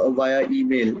you via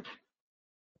email,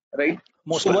 right?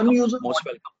 Most So one welcome. user, Most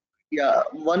welcome. yeah,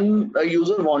 one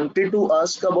user wanted to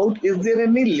ask about is there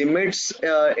any limits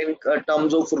in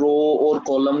terms of row or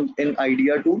column in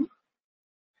Idea tool?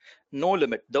 No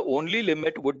limit. The only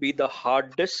limit would be the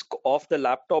hard disk of the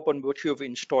laptop on which you've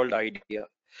installed Idea.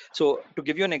 So to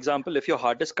give you an example, if your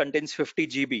hard disk contains 50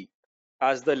 GB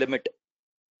as the limit,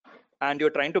 and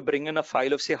you're trying to bring in a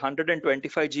file of say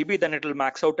 125 GB, then it will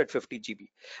max out at 50 GB.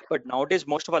 But nowadays,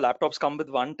 most of our laptops come with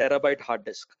 1 TB hard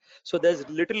disk. So there's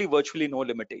literally virtually no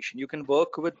limitation. You can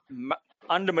work with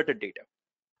unlimited data.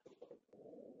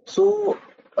 So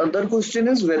other question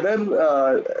is whether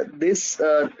this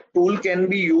tool can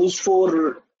be used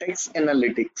for text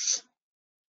analytics.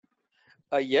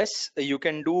 Yes, you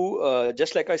can do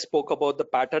just like I spoke about the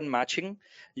pattern matching,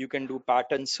 you can do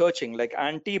pattern searching. Like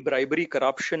anti-bribery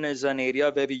corruption is an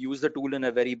area where we use the tool in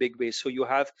a very big way. So you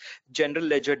have general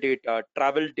ledger data,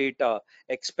 travel data,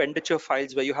 expenditure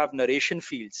files where you have narration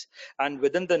fields. And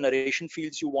within the narration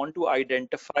fields, you want to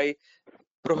identify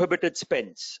prohibited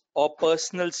spends or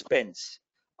personal spends,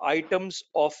 items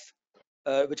of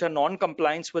which are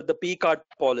non-compliance with the P card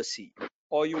policy,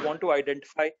 or you want to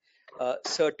identify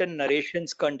certain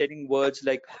narrations containing words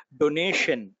like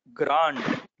donation, grant,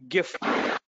 gift.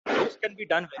 Those can be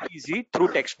done very easy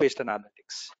through text-based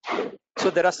analytics. So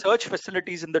there are search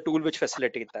facilities in the tool which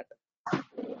facilitate that.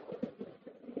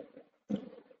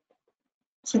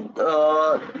 So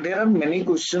there are many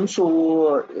questions.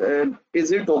 So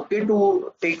is it okay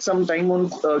to take some time on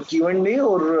Q&A,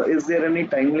 or is there any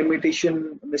time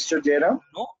limitation, Mr. Jairam?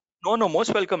 No,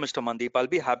 most welcome, Mr. Mandeep. I'll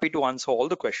be happy to answer all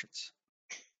the questions.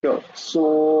 Sure.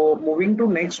 So moving to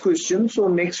next question. So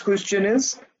next question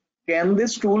is, can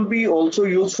this tool be also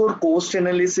used for cost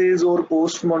analysis or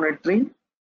cost monitoring?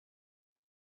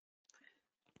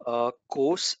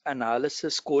 Course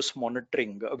analysis, course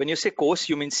monitoring. When you say course,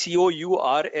 you mean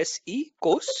COURSE,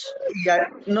 course? Yeah,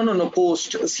 no,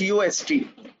 cost, COST.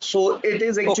 So it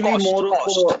is Oh, actually cost, more of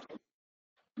cost,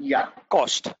 yeah,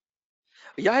 cost.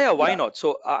 Yeah, why yeah. not?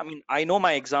 So, I mean, I know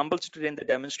my examples today in the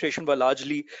demonstration were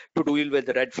largely to deal with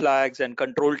red flags and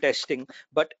control testing,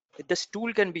 but this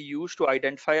tool can be used to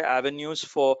identify avenues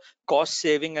for cost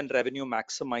saving and revenue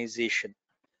maximization.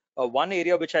 One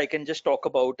area which I can just talk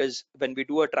about is when we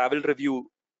do a travel review.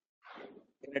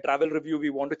 In a travel review, we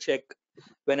want to check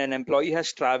when an employee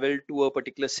has traveled to a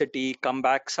particular city, come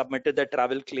back, submitted their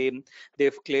travel claim,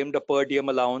 they've claimed a per diem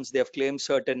allowance, they've claimed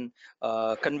certain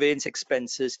conveyance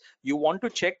expenses. You want to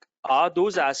check, are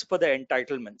those as per the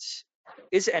entitlements?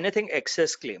 Is anything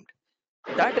excess claimed?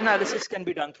 That analysis can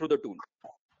be done through the tool.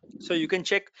 So you can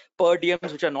check per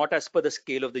diems which are not as per the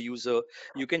scale of the user.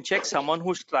 You can check someone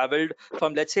who's traveled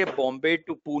from, let's say, Bombay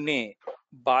to Pune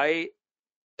by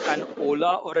an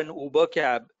Ola or an Uber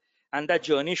cab, and that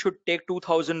journey should take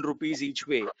 2,000 rupees each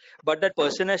way, but that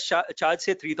person has charged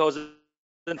say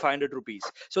 3,500 rupees.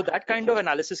 So that kind of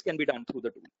analysis can be done through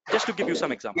the tool. Just to give you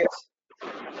some examples.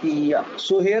 Yeah,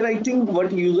 so here I think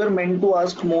what user meant to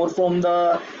ask more from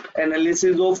the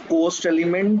analysis of cost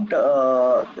element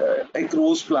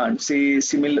across plant. Say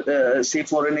similar, say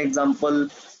for an example,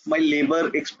 my labor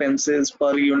expenses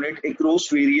per unit across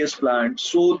various plants.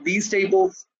 So these type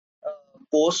of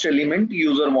cost element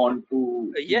user want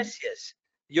to see. Yes.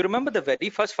 You remember the very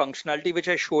first functionality which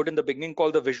I showed in the beginning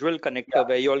called the visual connector, Yeah.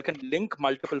 where you all can link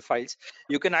multiple files.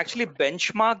 You can actually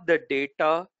benchmark the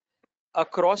data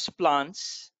across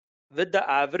plants with the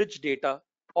average data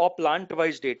or plant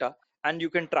wise data, and you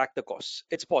can track the costs.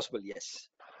 It's possible, yes.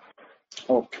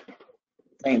 Okay.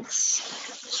 Thanks.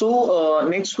 So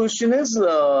next question is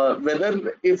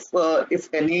whether if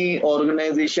any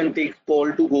organization take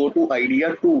call to go to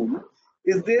idea tool,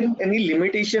 is there any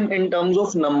limitation in terms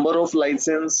of number of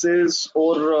licenses,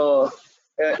 or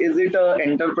is it a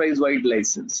enterprise wide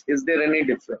license? Is there any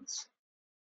difference?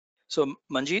 So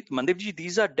Mandipji,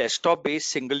 these are desktop-based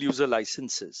single-user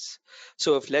licenses.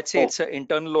 So if let's say Oh, it's an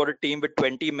internal audit team with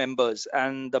 20 members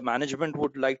and the management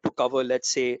would like to cover, let's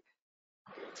say,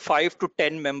 5 to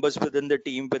 10 members within the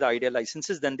team with IDEA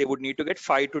licenses, then they would need to get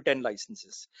 5 to 10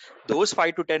 licenses. Those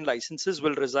 5 to 10 licenses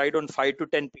will reside on 5 to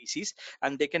 10 PCs,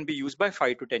 and they can be used by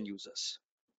 5 to 10 users.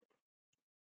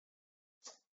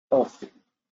 okay.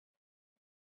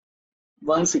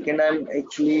 One second, I'm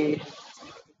actually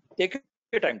Take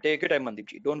take your time,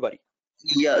 Mandipji. Don't worry.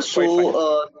 yeah. It's So quite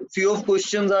fine. few of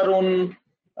questions are on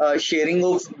sharing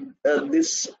of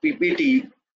this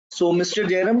PPT. So, Mr.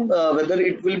 Jairam, whether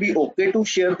it will be okay to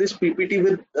share this PPT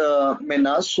with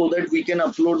Menas so that we can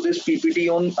upload this PPT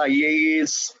on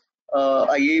IA's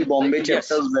IA Bombay Yes,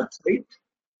 chapter's website?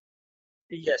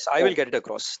 yes, I will Oh, get it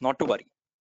across. Not to worry.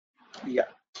 yeah.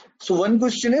 So, one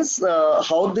question is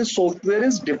how this software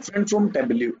is different from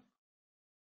Tableau.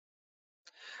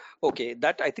 Okay,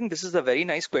 that I think this is a very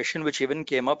nice question which even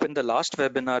came up in the last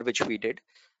webinar which we did.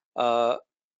 Uh,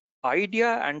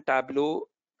 Idea and Tableau,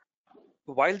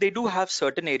 while they do have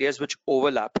certain areas which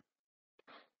overlap,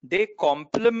 they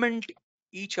complement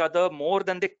each other more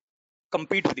than they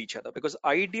compete with each other, because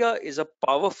Idea is a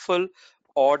powerful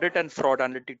audit and fraud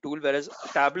analytic tool, whereas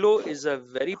Tableau is a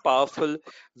very powerful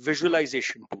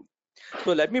visualization tool.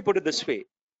 So let me put it this way.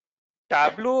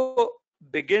 Tableau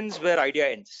begins where Idea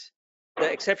ends. The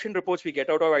exception reports we get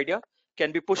out of Idea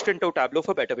can be pushed into Tableau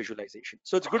for better visualization.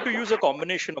 So it's good to use a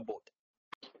combination of both.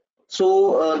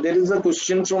 So, there is a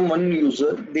question from one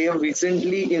user. They have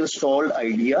recently installed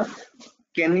IDEA,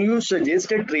 can you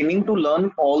suggest a training to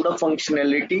learn all the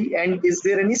functionality, and is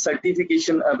there any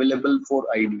certification available for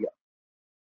IDEA?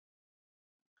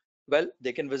 Well,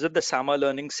 they can visit the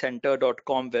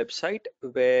samalearningcenter.com website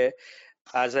where,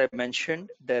 as I mentioned,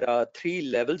 there are 3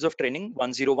 levels of training: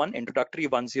 101 introductory,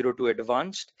 102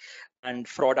 advanced, and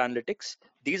fraud analytics.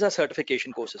 These are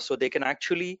certification courses. So they can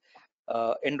actually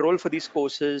enroll for these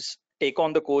courses, take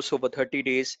on the course over 30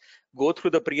 days, go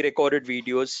through the pre-recorded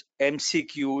videos,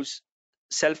 MCQs,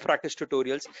 self-practice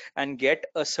tutorials, and get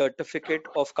a certificate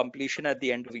of completion at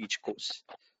the end of each course.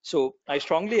 So I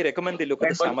strongly recommend they look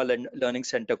at the And what, SAMA Learning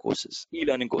Center courses,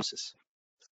 e-learning courses.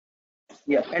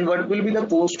 yeah, and what will be the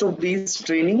cost of these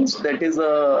trainings? That is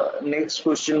a next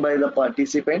question by the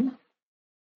participant.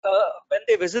 When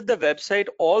they visit the website,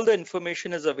 all the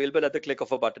information is available at the click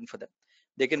of a button for them.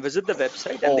 They can visit the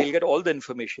website and Oh, they'll get all the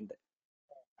information there.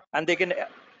 And they can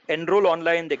enroll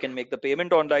online, they can make the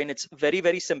payment online. It's very,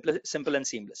 very simple and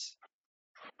seamless.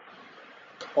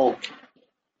 okay.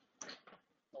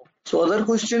 So other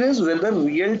question is whether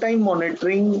real-time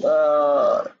monitoring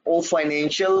of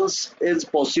financials is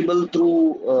possible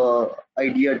through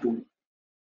IDEA tool.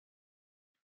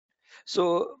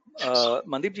 So,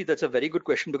 Mandeepji, that's a very good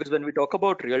question, because when we talk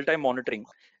about real-time monitoring,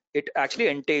 it actually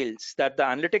entails that the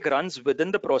analytic runs within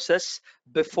the process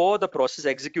before the process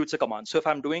executes a command. So if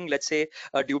I'm doing, let's say,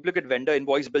 a duplicate vendor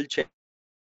invoice bill check,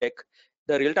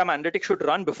 the real-time analytics should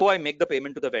run before I make the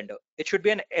payment to the vendor. It should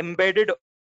be an embedded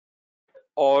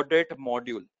audit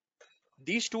module.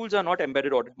 These tools are not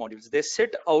embedded audit modules. They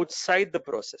sit outside the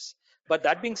process. But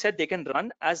that being said, they can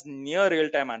run as near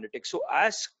real-time analytics, so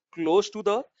as close to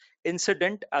the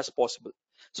incident as possible.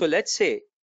 So let's say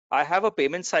I have a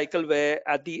payment cycle where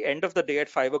at the end of the day at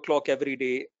 5 o'clock every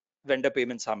day, vendor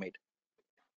payments are made.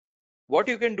 What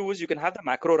you can do is you can have the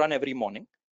macro run every morning,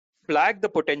 flag the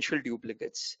potential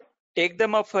duplicates, take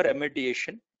them up for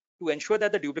remediation to ensure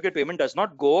that the duplicate payment does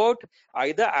not go out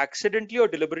either accidentally or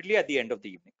deliberately at the end of the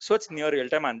evening. So it's near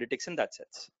real-time analytics in that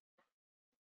sense.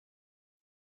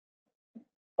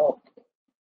 Oh.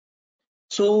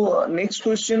 So next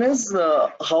question is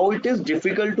how it is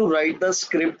difficult to write the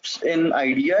scripts in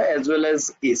IDEA as well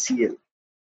as ACL.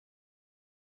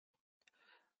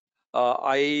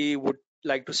 I would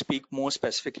like to speak more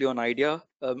specifically on IDEA,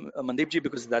 Mandeepji,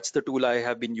 because that's the tool I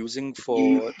have been using for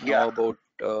now Yeah. about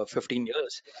 15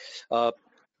 years. Uh,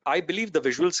 I believe the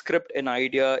visual script in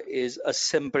IDEA is a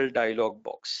simple dialog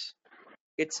box.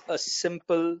 It's a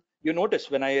simple, you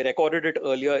notice when I recorded it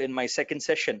earlier in my second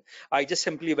session, I just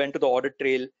simply went to the audit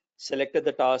trail, selected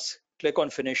the task, click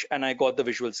on finish, and I got the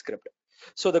visual script.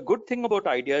 So the good thing about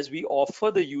IDEA is we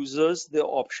offer the users the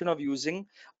option of using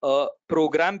a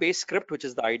program-based script, which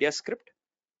is the IDEA script,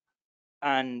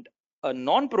 and a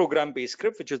non-program based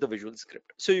script, which is the visual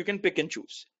script. So you can pick and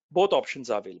choose. Both options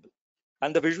are available.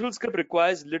 And the visual script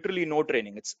requires literally no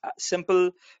training. It's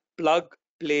simple: plug,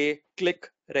 play, click,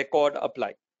 record,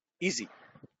 apply. Easy.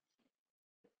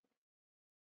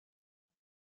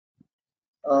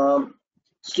 Um,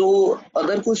 so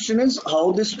other question is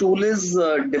how this tool is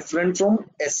different from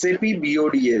SAP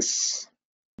BODS.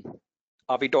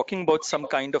 Are we talking about some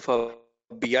kind of a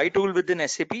BI tool within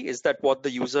SAP? Is that what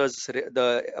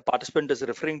the participant is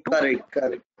referring to? Correct,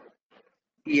 correct.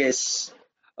 Yes.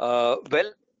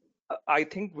 Well, I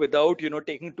think without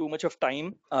taking too much of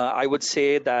time, I would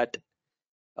say that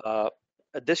uh,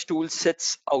 this tool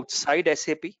sits outside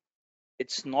SAP.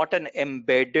 It's not an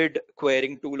embedded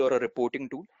querying tool or a reporting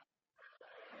tool.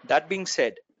 That being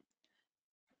said,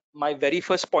 my very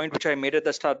first point, which I made at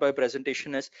the start of my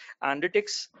presentation, is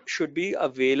analytics should be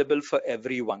available for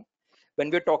everyone.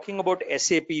 When we're talking about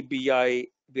SAP BI,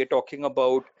 we're talking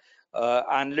about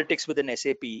analytics within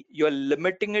SAP, you're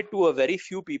limiting it to a very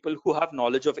few people who have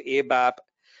knowledge of ABAP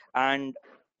and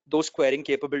those querying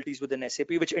capabilities within SAP,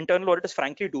 which internal auditors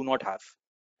frankly do not have.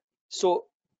 So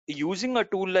using a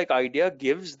tool like IDEA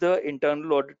gives the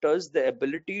internal auditors the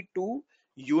ability to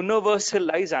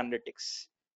universalize analytics.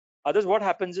 Others, what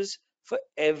happens is for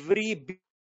every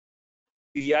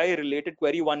BI related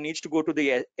query, one needs to go to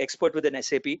the expert within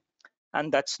SAP,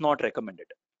 and that's not recommended.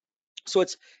 So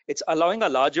it's allowing a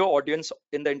larger audience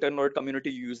in the internal audit community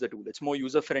to use the tool. It's more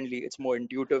user friendly, it's more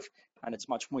intuitive, and it's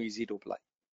much more easy to apply.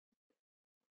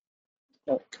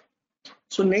 Okay.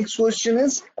 So next question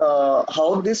is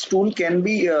how this tool can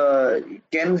be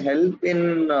can help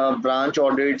in branch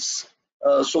audits.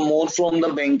 So more from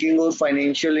the banking or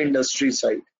financial industry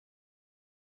side.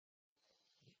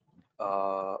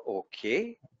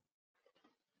 Okay,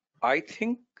 I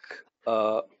think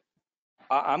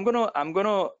I'm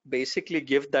gonna basically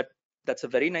give that. That's a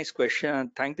very nice question,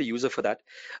 and thank the user for that.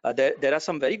 There are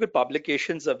some very good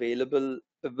publications available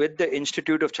with the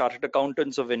Institute of Chartered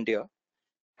Accountants of India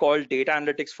called Data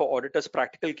Analytics for Auditors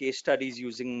Practical Case Studies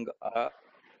Using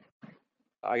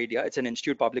IDEA. It's an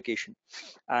institute publication.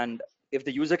 And if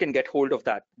the user can get hold of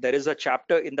that, there is a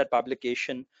chapter in that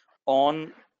publication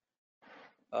on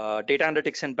data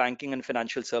analytics in banking and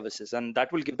financial services. And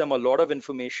that will give them a lot of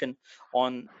information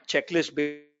on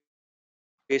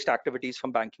checklist-based activities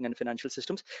from banking and financial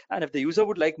systems. And if the user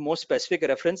would like more specific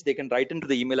reference, they can write into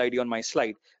the email ID on my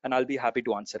slide, and I'll be happy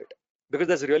to answer it. Because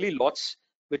there's really lots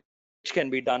which can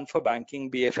be done for banking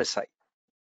BFSI.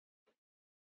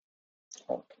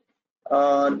 Okay.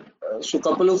 Uh, so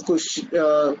couple of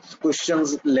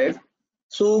questions left.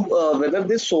 So whether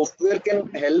this software can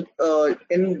help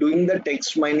in doing the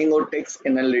text mining or text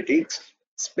analytics,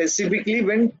 specifically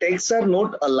when texts are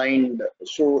not aligned.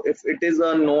 So if it is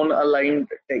a non-aligned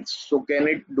text, so can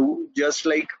it do just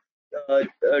like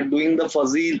doing the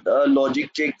fuzzy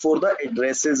logic check for the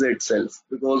addresses itself?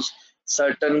 Because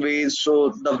certain ways, so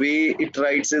the way it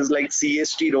writes is like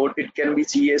CST dot, it can be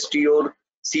CST or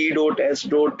C dot S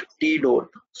dot T dot.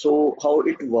 So how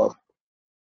it works?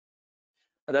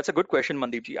 That's a good question,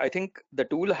 Mandeepji. I think the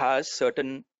tool has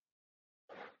certain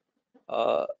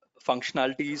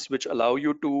functionalities which allow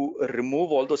you to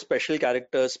remove all those special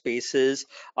characters, spaces,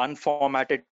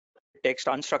 unformatted text,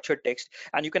 unstructured text,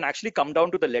 and you can actually come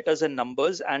down to the letters and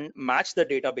numbers and match the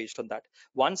data based on that.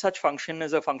 One such function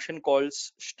is a function called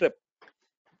strip.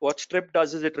 What strip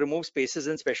does is it removes spaces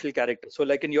and special characters. So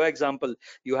like in your example,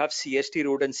 you have CST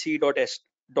road and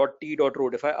C.S.T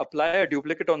road. If I apply a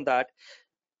duplicate on that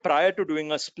prior to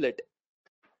doing a split,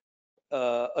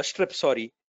 a strip,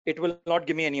 sorry, it will not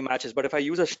give me any matches. But if I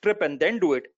use a strip and then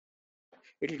do it,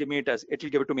 it'll give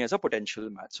it to me as a potential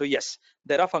match. So yes,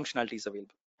 there are functionalities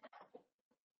available.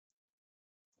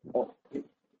 Okay.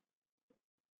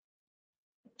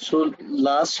 So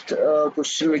last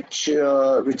question which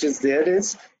is there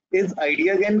is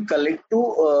idea can connect to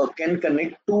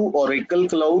Oracle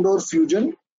Cloud or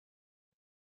Fusion?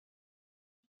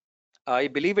 I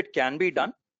believe it can be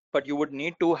done, but you would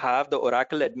need to have the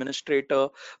Oracle administrator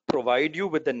provide you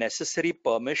with the necessary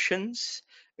permissions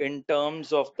in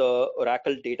terms of the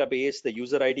Oracle database, the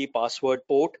user ID, password,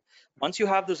 port. Once you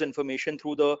have this information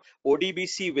through the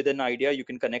ODBC within IDEA, you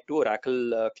can connect to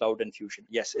Oracle Cloud and Fusion.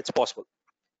 Yes, it's possible.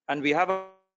 And we have a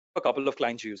couple of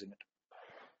clients using it.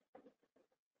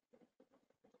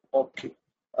 Okay.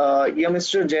 Yeah,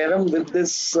 Mr. Jairam, with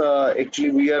this,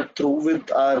 actually, we are through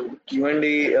with our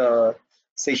Q&A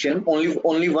session.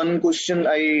 Only one question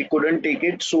I couldn't take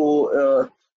it. So,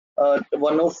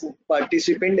 one of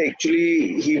participant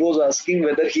actually he was asking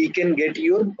whether he can get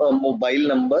your mobile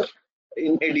number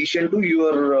in addition to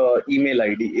your email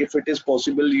ID. If it is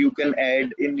possible, you can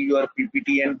add in your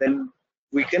PPT and then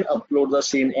we can upload the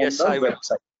same on Yes, the I will.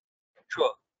 website.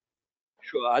 Sure.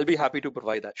 I'll be happy to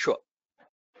provide that. Sure.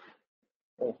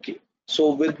 Okay.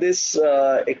 So with this,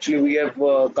 actually, we have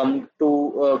come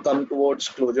towards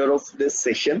closure of this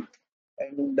session,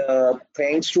 and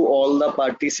thanks to all the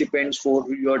participants for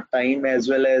your time as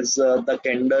well as the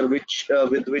candor which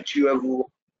with which you have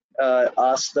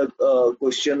asked the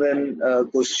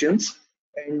questions.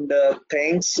 And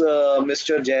thanks,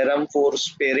 Mr. Jairam, for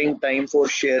sparing time for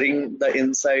sharing the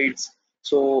insights.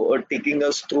 So taking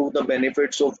us through the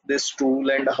benefits of this tool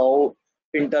and how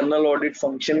internal audit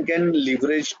function can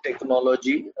leverage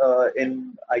technology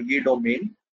in IE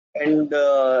domain. And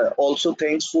also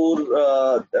thanks for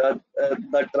the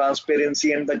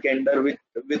transparency and the candor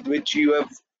with which you have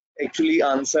actually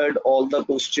answered all the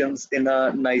questions in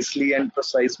a nicely and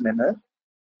precise manner.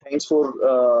 Thank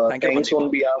you, Thanks Mandeep. on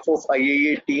behalf of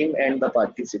IAA team and the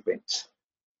participants.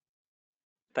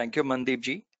 Thank you, Mandeep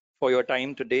ji, for your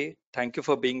time today. Thank you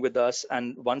for being with us.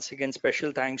 And once again,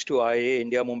 special thanks to IAA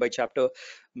India Mumbai chapter,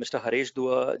 Mr. Haresh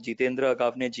Dua, Jitendra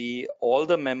Agavne ji, all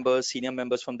the members, senior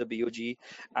members from the BOG.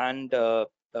 And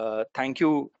thank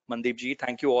you, Mandeep ji.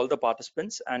 Thank you, all the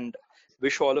participants. And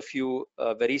wish all of you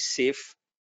a very safe,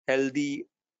 healthy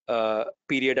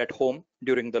period at home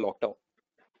during the lockdown.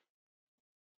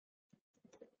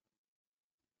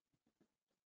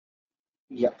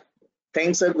 Yeah.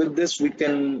 Thanks, sir. With this, we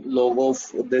can log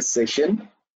off this session.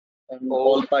 And all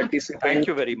Oh, thank participants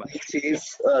you very be much. safe,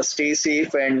 stay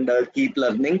safe, and keep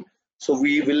learning. So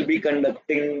we will be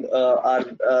conducting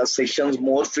our sessions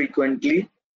more frequently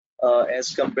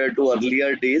as compared to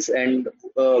earlier days, and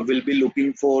we'll be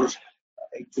looking for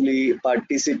actually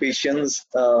participations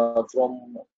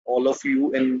from all of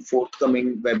you in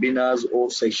forthcoming webinars or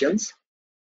sessions.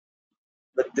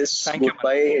 With this, Thank you, Mandeep.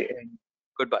 goodbye. And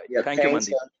Goodbye. yeah, Thank you, thanks.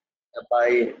 Mandeep.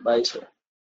 Bye, bye, sir.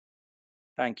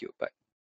 Thank you. Bye.